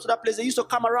he will go to that place. They used to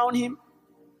come around him.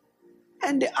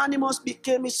 And the animals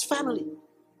became his family.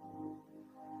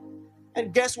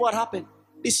 And guess what happened?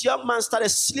 This young man started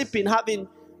sleeping, having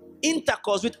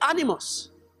intercourse with animals.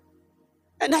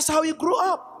 And that's how he grew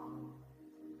up.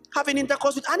 Having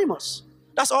intercourse with animals.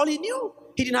 That's all he knew.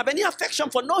 He didn't have any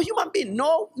affection for no human being.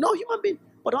 No human being.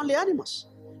 But only animals.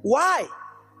 Why?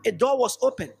 A door was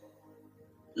open.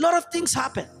 A lot of things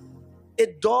happened. A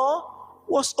door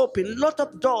was open. A lot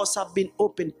of doors have been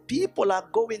opened. People are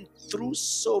going through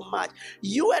so much.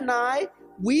 You and I,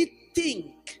 we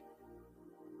think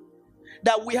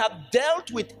that we have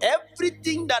dealt with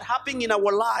everything that happened in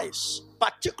our lives,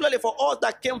 particularly for us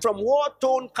that came from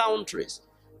war-torn countries.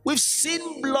 We've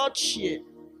seen bloodshed.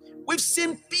 We've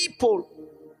seen people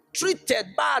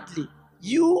treated badly.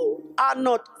 You are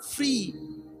not free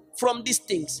from these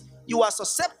things. You are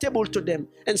susceptible to them.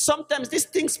 And sometimes these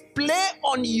things play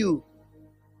on you.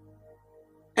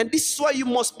 And this is why you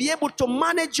must be able to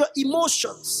manage your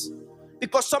emotions.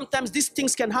 Because sometimes these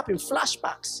things can happen,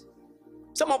 flashbacks.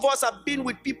 Some of us have been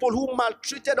with people who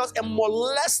maltreated us and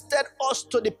molested us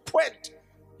to the point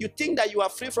you think that you are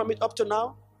free from it up to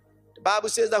now. The Bible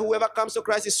says that whoever comes to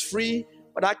Christ is free.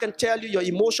 But I can tell you, your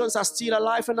emotions are still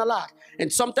alive and alive. And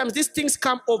sometimes these things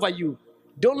come over you.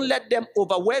 Don't let them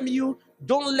overwhelm you.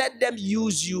 Don't let them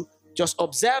use you. Just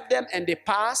observe them and they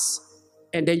pass,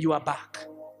 and then you are back.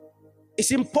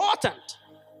 It's important.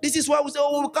 This is why we say,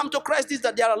 oh, when we come to Christ, is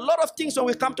that there are a lot of things when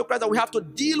we come to Christ that we have to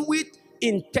deal with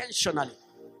intentionally.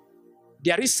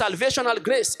 There is salvational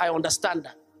grace, I understand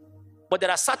that. But there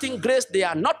are certain grace, they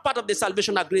are not part of the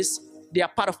salvational grace, they are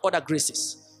part of other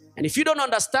graces. And if you don't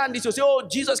understand this, you say, oh,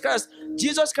 Jesus Christ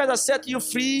has set you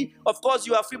free. Of course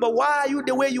you are free, but why are you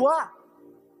the way you are?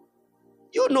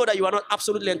 You know that you are not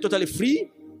absolutely and totally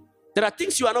free. There are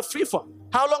things you are not free from.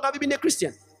 How long have you been a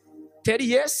Christian? 30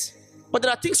 years? But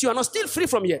there are things you are not still free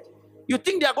from yet. You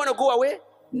think they are going to go away?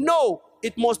 No,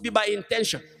 it must be by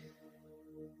intention.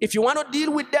 If you want to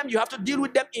deal with them, you have to deal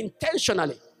with them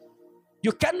intentionally.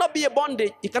 You cannot be a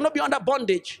bondage. You cannot be under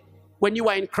bondage when you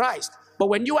are in Christ. But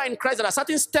when you are in Christ, there are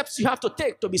certain steps you have to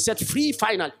take to be set free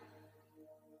finally.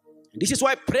 And this is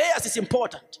why prayers is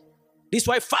important. This is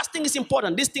why fasting is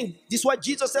important. This is why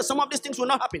Jesus says some of these things will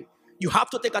not happen. You have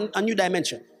to take a new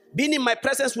dimension. Being in my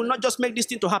presence will not just make this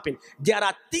thing to happen. There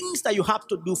are things that you have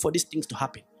to do for these things to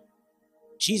happen.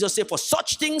 Jesus said, for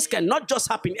such things cannot just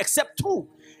happen except two.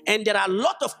 And there are a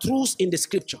lot of truths in the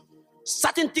scripture.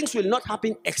 Certain things will not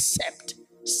happen except.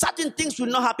 Certain things will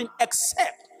not happen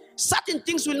except. Certain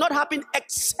things will not happen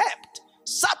except.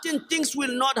 Certain things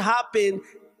will not happen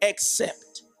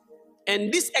except.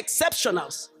 And these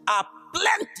exceptionals are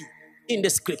plenty in the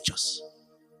scriptures.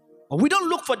 But we don't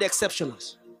look for the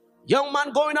exceptionals. Young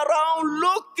man going around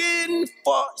looking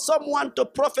for someone to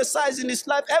prophesy in his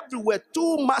life everywhere.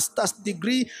 2 master's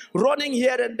degree, running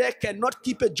here and there, cannot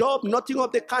keep a job, nothing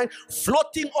of the kind,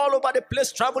 floating all over the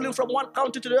place, traveling from one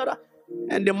country to the other.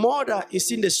 And the mother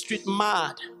is in the street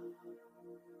mad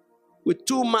with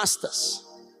 2 masters.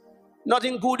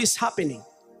 Nothing good is happening.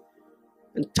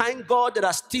 And thank God there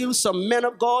are still some men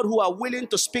of God who are willing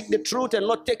to speak the truth and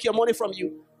not take your money from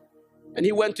you. And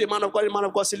he went to a man of God, and the man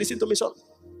of God said, listen to me, son.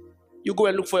 You go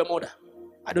and look for your mother.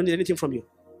 I don't need anything from you.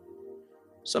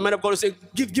 Some men of God will say,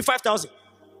 give 5,000.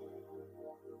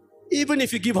 Even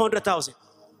if you give 100,000,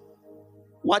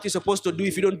 what you're supposed to do,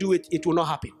 if you don't do it, it will not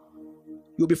happen.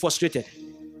 You'll be frustrated.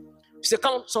 He said,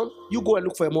 come on, son, you go and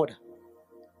look for your mother.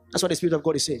 That's what the Spirit of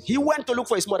God is saying. He went to look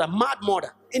for his mother, mad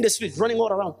mother, in the street, running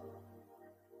all around.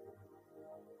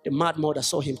 The mad mother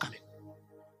saw him coming.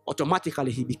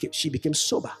 Automatically, she became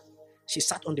sober. She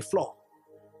sat on the floor.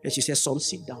 And she said, son,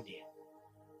 sit down here.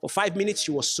 For 5 minutes,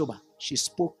 she was sober. She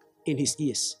spoke in his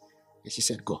ears. And she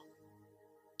said, go.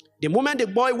 The moment the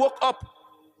boy woke up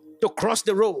to cross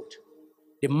the road,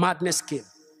 the madness came.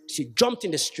 She jumped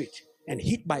in the street and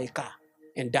hit by a car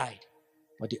and died.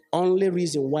 But the only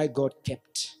reason why God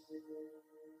kept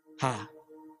her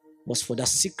was for the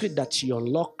secret that she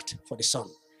unlocked for the son.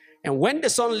 And when the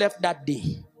son left that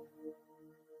day,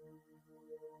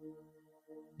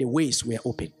 the ways were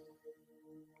open.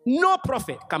 No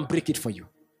prophet can break it for you.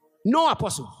 No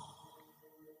apostle.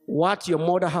 What your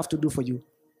mother have to do for you,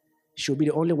 she'll be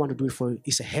the only one to do it for you.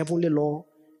 It's a heavenly law.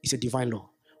 It's a divine law.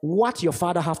 What your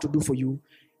father have to do for you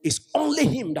is only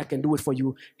him that can do it for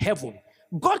you. Heaven.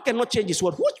 God cannot change his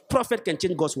word. Which prophet can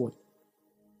change God's word?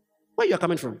 Where you are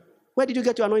coming from? Where did you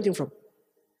get your anointing from?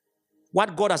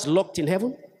 What God has locked in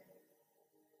heaven?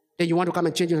 Then you want to come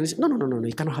and change it and say, no,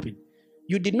 it cannot happen.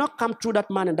 You did not come through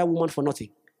that man and that woman for nothing.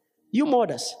 You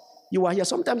mothers, you are here.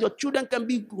 Sometimes your children can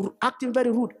be acting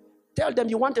very rude. Tell them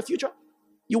you want a future.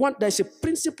 There's a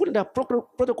principle and there are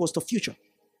protocols to future.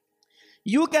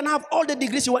 You can have all the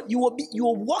degrees you want. You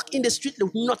will walk in the street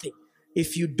with nothing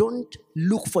if you don't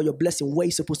look for your blessing where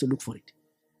you're supposed to look for it.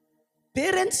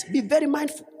 Parents, be very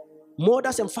mindful.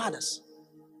 Mothers and fathers.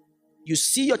 You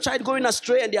see your child going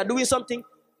astray and they are doing something.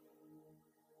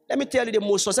 Let me tell you, the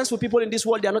most successful people in this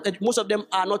world, most of them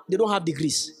they don't have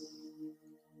degrees.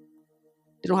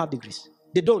 They don't have degrees.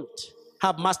 They don't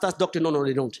have master's doctorate. No,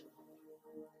 they don't.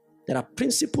 There are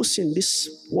principles in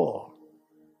this world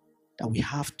that we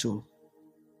have to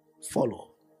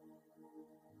follow.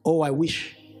 Oh, I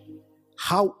wish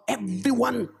how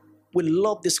everyone will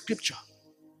love the scripture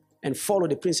and follow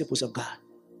the principles of God.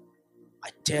 I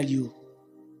tell you,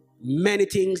 many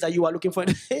things that you are looking for,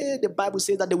 the Bible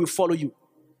says that they will follow you.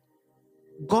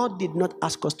 God did not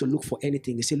ask us to look for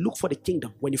anything. He said, look for the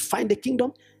kingdom. When you find the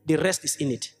kingdom, the rest is in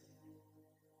it.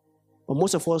 But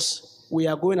most of us, we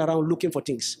are going around looking for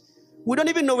things. We don't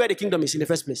even know where the kingdom is in the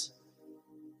first place.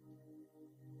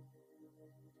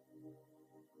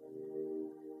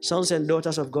 Sons and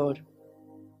daughters of God,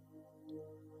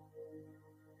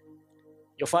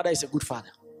 your father is a good father.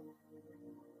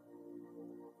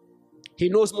 He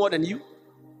knows more than you,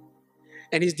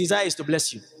 and his desire is to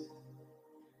bless you.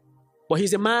 But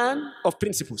he's a man of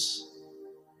principles.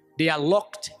 They are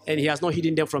locked, and He has not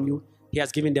hidden them from you. He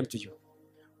has given them to you.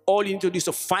 All you need to do is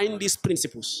to find these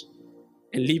principles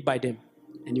and live by them,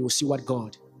 and you will see what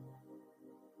God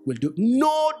will do.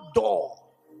 No door.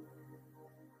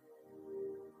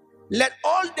 Let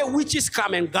all the witches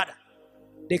come and gather.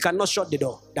 They cannot shut the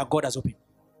door that God has opened.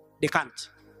 They can't.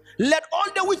 Let all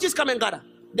the witches come and gather.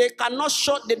 They cannot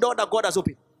shut the door that God has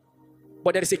opened.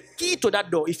 But there is a key to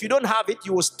that door. If you don't have it,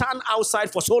 you will stand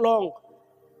outside for so long.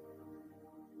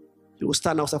 You will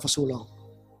stand outside for so long.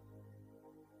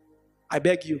 I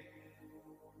beg you,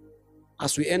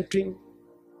 as we're entering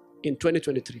in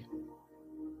 2023,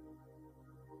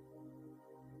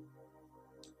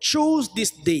 choose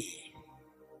this day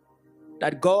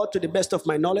that God, to the best of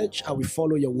my knowledge, I will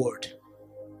follow your word.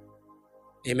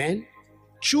 Amen.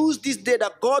 Choose this day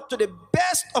that God, to the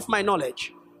best of my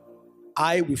knowledge,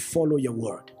 I will follow your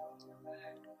word.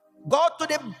 God, to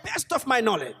the best of my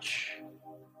knowledge,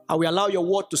 I will allow your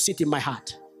word to sit in my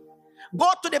heart.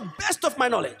 God, to the best of my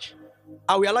knowledge,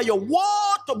 I will allow your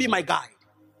word to be my guide.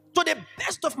 To the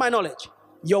best of my knowledge,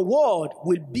 your word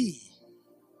will be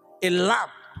a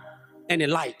lamp and a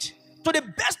light. To the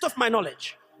best of my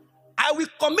knowledge, I will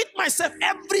commit myself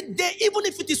every day, even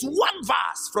if it is one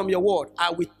verse from your word,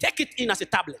 I will take it in as a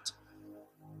tablet.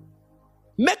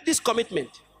 Make this commitment.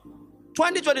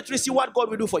 2023, see what God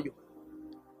will do for you.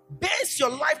 Base your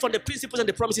life on the principles and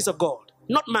the promises of God,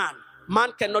 not man.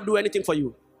 Man cannot do anything for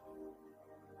you.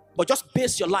 But just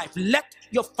base your life. Let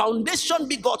your foundation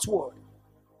be God's word.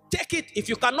 Take it. If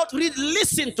you cannot read,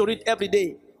 listen to it every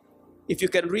day. If you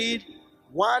can read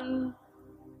one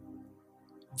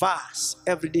verse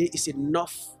every day, is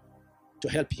enough to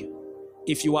help you.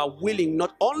 If you are willing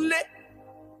not only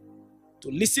to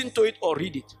listen to it or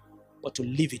read it, but to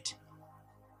live it.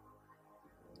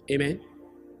 Amen.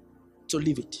 To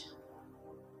live it.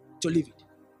 To live it.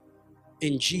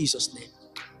 In Jesus' name.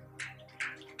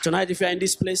 Tonight, if you are in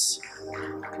this place,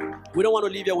 we don't want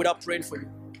to leave here without praying for you.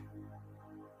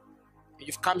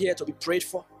 You've come here to be prayed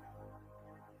for.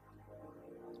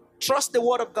 Trust the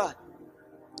word of God.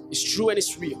 It's true and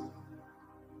it's real.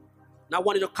 Now I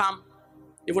want you to come,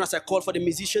 even as I call for the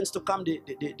musicians to come, the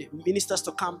ministers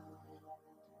to come.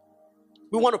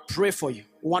 We want to pray for you.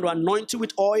 We want to anoint you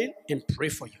with oil and pray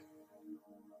for you.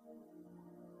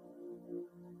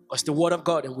 It's the word of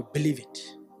God and we believe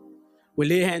it. We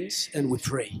lay hands and we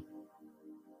pray.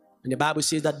 And the Bible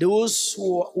says that those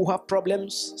who have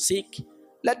problems, sick,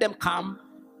 let them come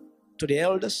to the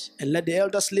elders and let the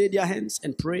elders lay their hands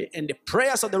and pray. And the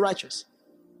prayers of the righteous,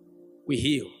 we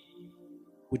heal,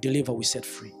 we deliver, we set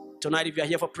free. Tonight, if you are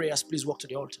here for prayers, please walk to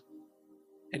the altar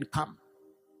and come.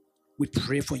 We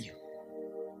pray for you.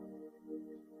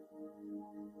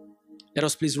 Let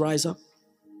us please rise up.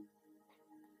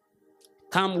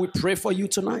 Come, we pray for you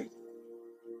tonight.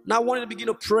 Now I want you to begin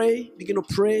to pray, begin to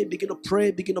pray, begin to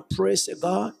pray, begin to pray. Say,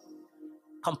 God,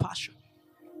 compassion.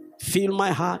 Fill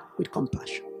my heart with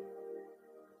compassion.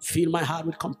 Fill my heart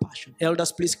with compassion.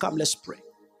 Elders, please come, let's pray.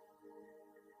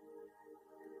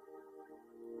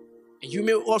 And you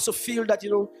may also feel that,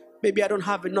 maybe I don't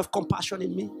have enough compassion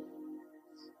in me.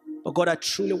 But God, I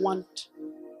truly want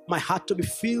my heart to be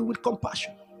filled with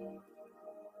compassion.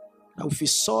 I will feel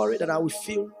sorry, that I will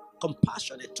feel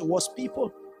compassionate towards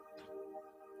people.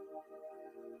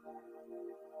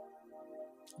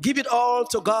 Give it all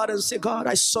to God and say, God,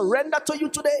 I surrender to you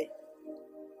today.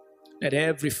 Let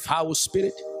every foul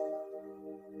spirit,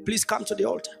 please come to the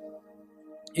altar.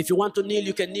 If you want to kneel,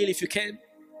 you can kneel if you can.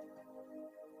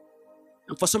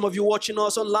 And for some of you watching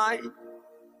us online,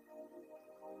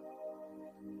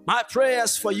 my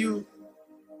prayers for you,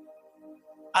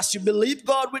 as you believe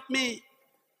God with me,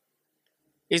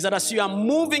 is that as you are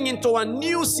moving into a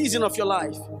new season of your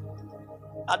life,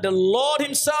 that the Lord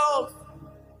himself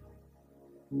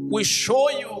will show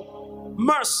you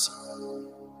mercy.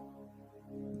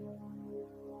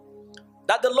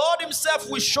 That the Lord himself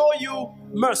will show you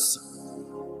mercy.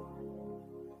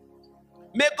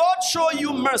 May God show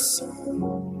you mercy.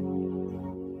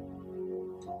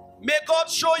 May God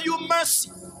show you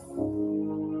mercy.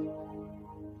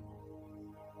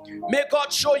 May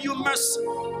God show you mercy.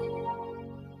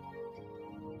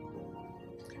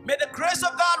 May the grace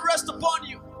of God rest upon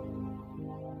you.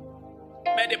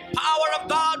 May the power of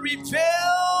God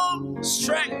reveal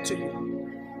strength to you.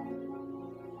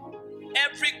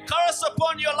 Every curse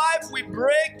upon your life we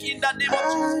break in the name of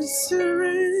Jesus.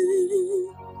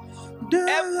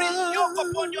 Every yoke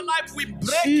upon your life we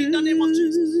break in the name of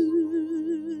Jesus.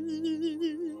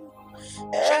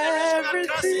 Generational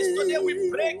curses today we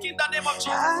break in the name of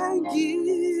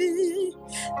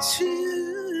Jesus.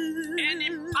 Any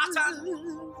pattern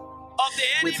of the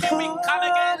enemy, we come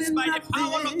against by the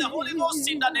power of the Holy Ghost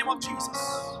in the name of Jesus.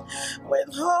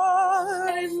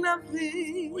 Withholding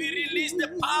nothing. We release the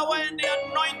power and the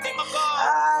anointing of God.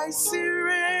 I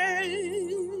surrender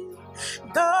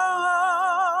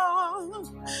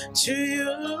to you.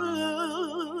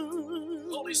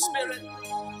 Holy Spirit,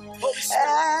 Holy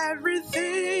Spirit. Everything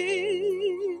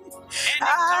Any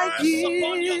I curse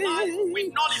upon your give life, we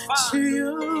nullify to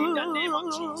you. in the name of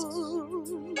Jesus.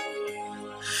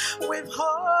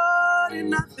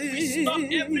 Withholding nothing. We stop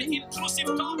every intrusive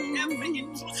thought, every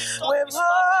intrusive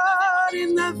thought.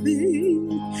 Withholding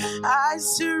nothing. I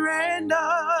surrender.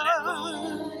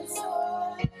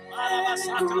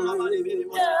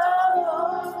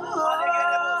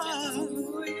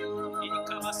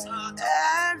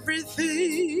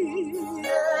 Everything,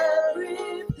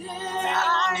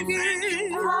 I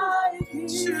give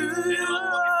to you.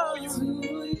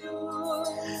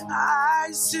 I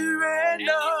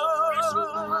surrender.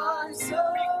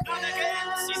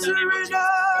 Surrender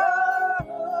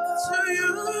to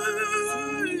you.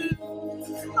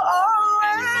 Oh,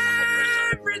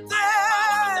 everything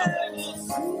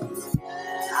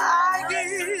I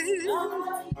give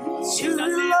to you,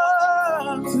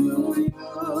 Lord.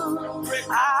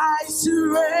 I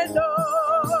surrender.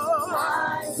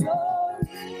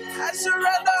 I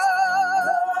surrender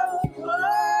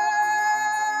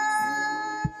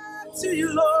to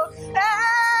you, Lord.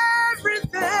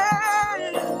 Everything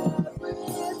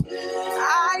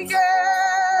I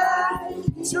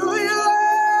give to you, Lord.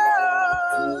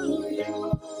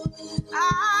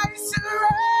 I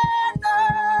surrender.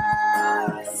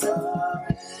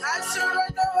 I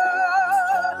surrender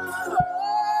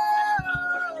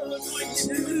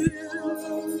to you.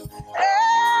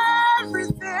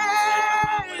 Everything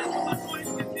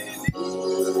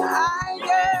I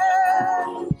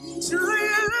give to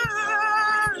you.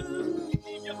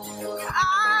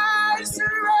 I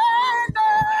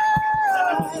surrender.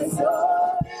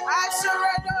 I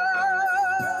surrender.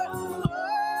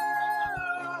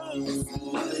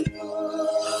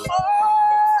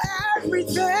 Oh,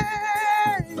 everything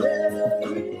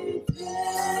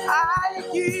I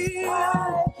give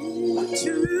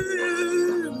to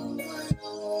you.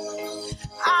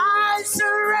 I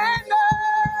surrender.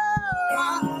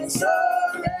 I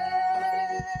surrender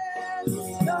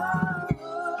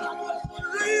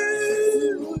to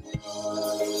you.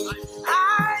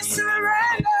 I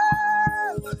surrender.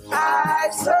 I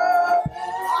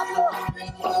surrender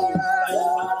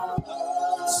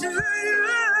to you.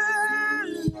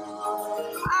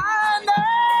 And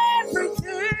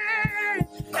everything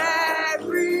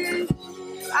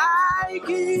I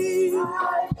give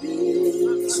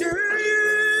to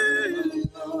you.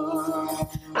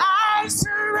 I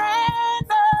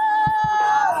surrender.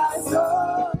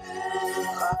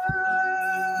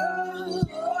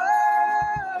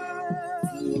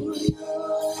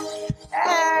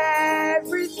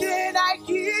 Everything I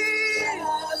give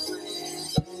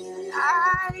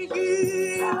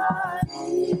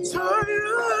to you.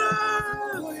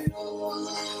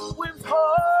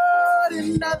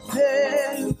 Withholding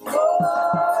nothing.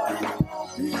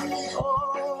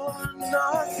 Oh,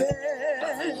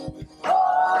 nothing.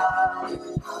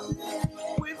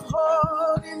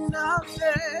 Withholding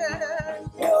nothing.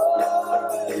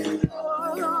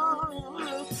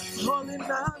 Holding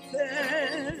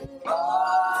nothing.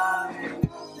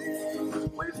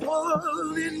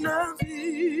 Withholding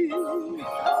nothing.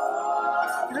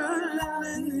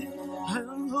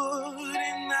 I'm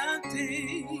holding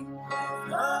nothing.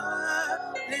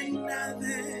 Holding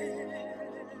nothing.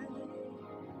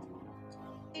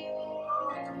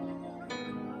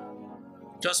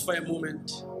 Just for a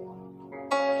moment,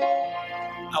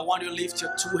 I want you to lift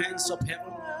your two hands up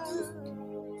heaven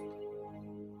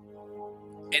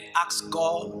and ask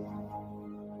God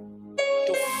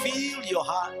to fill your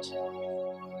heart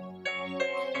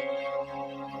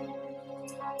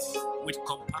with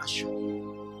compassion.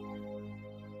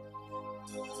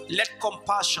 Let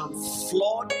compassion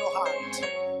flood your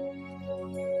heart,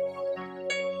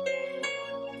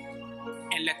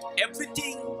 and let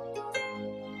everything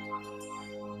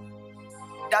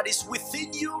that is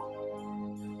within you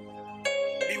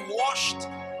be washed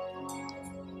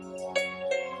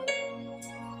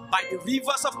by the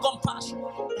rivers of compassion.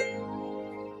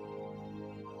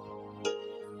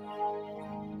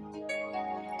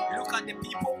 Look at the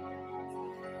people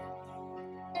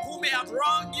who may have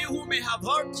wronged you, who may have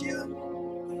hurt you.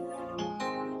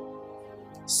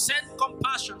 Send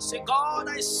compassion. Say, God,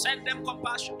 I send them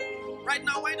compassion. Right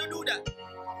now, why don't do that?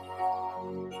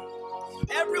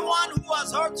 Everyone who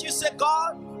has hurt you, say,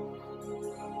 God,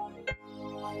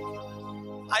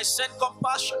 I send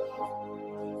compassion.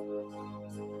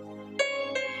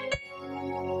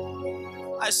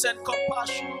 I send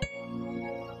compassion.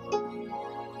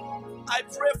 I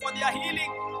pray for their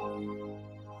healing.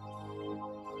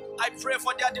 I pray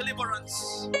for their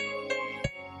deliverance.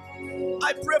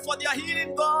 I pray for their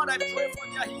healing, God. I pray for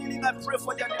their healing. I pray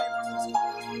for their deliverance.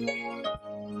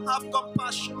 Have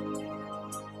compassion.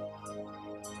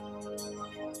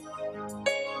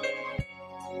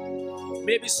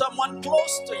 Maybe someone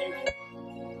close to you.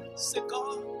 Say,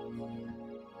 God,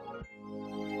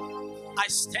 I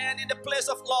stand in the place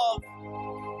of love.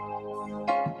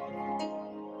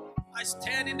 I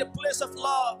stand in the place of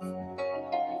love.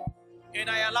 And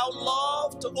I allow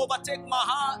love to overtake my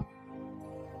heart.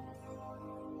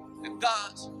 And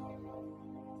God,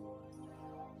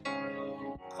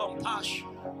 compassion.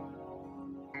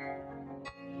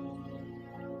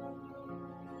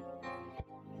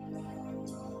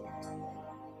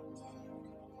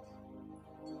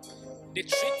 The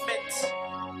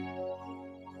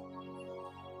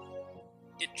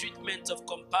treatment of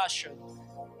compassion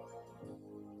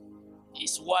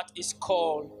is what is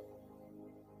called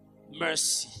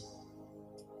mercy.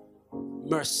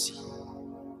 Mercy.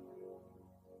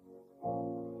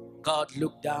 God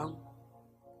looked down.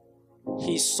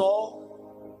 He saw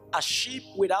a sheep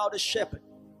without a shepherd,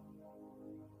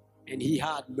 and he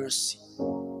had mercy.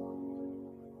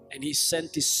 And he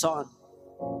sent his son,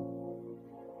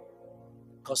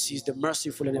 because he's the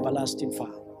merciful and everlasting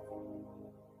Father.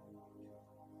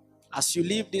 As you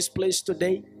leave this place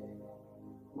today,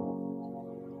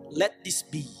 let this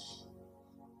be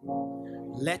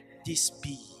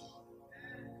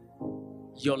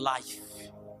your life.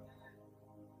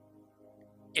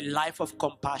 A life of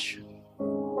compassion.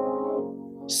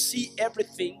 See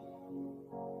everything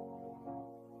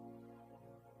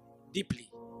deeply.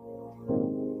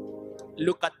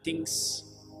 Look at things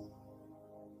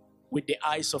with the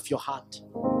eyes of your heart,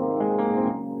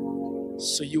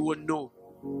 so you will know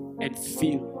and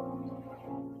feel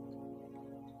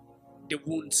the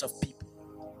wounds of people.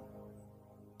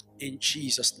 In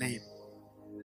Jesus' name.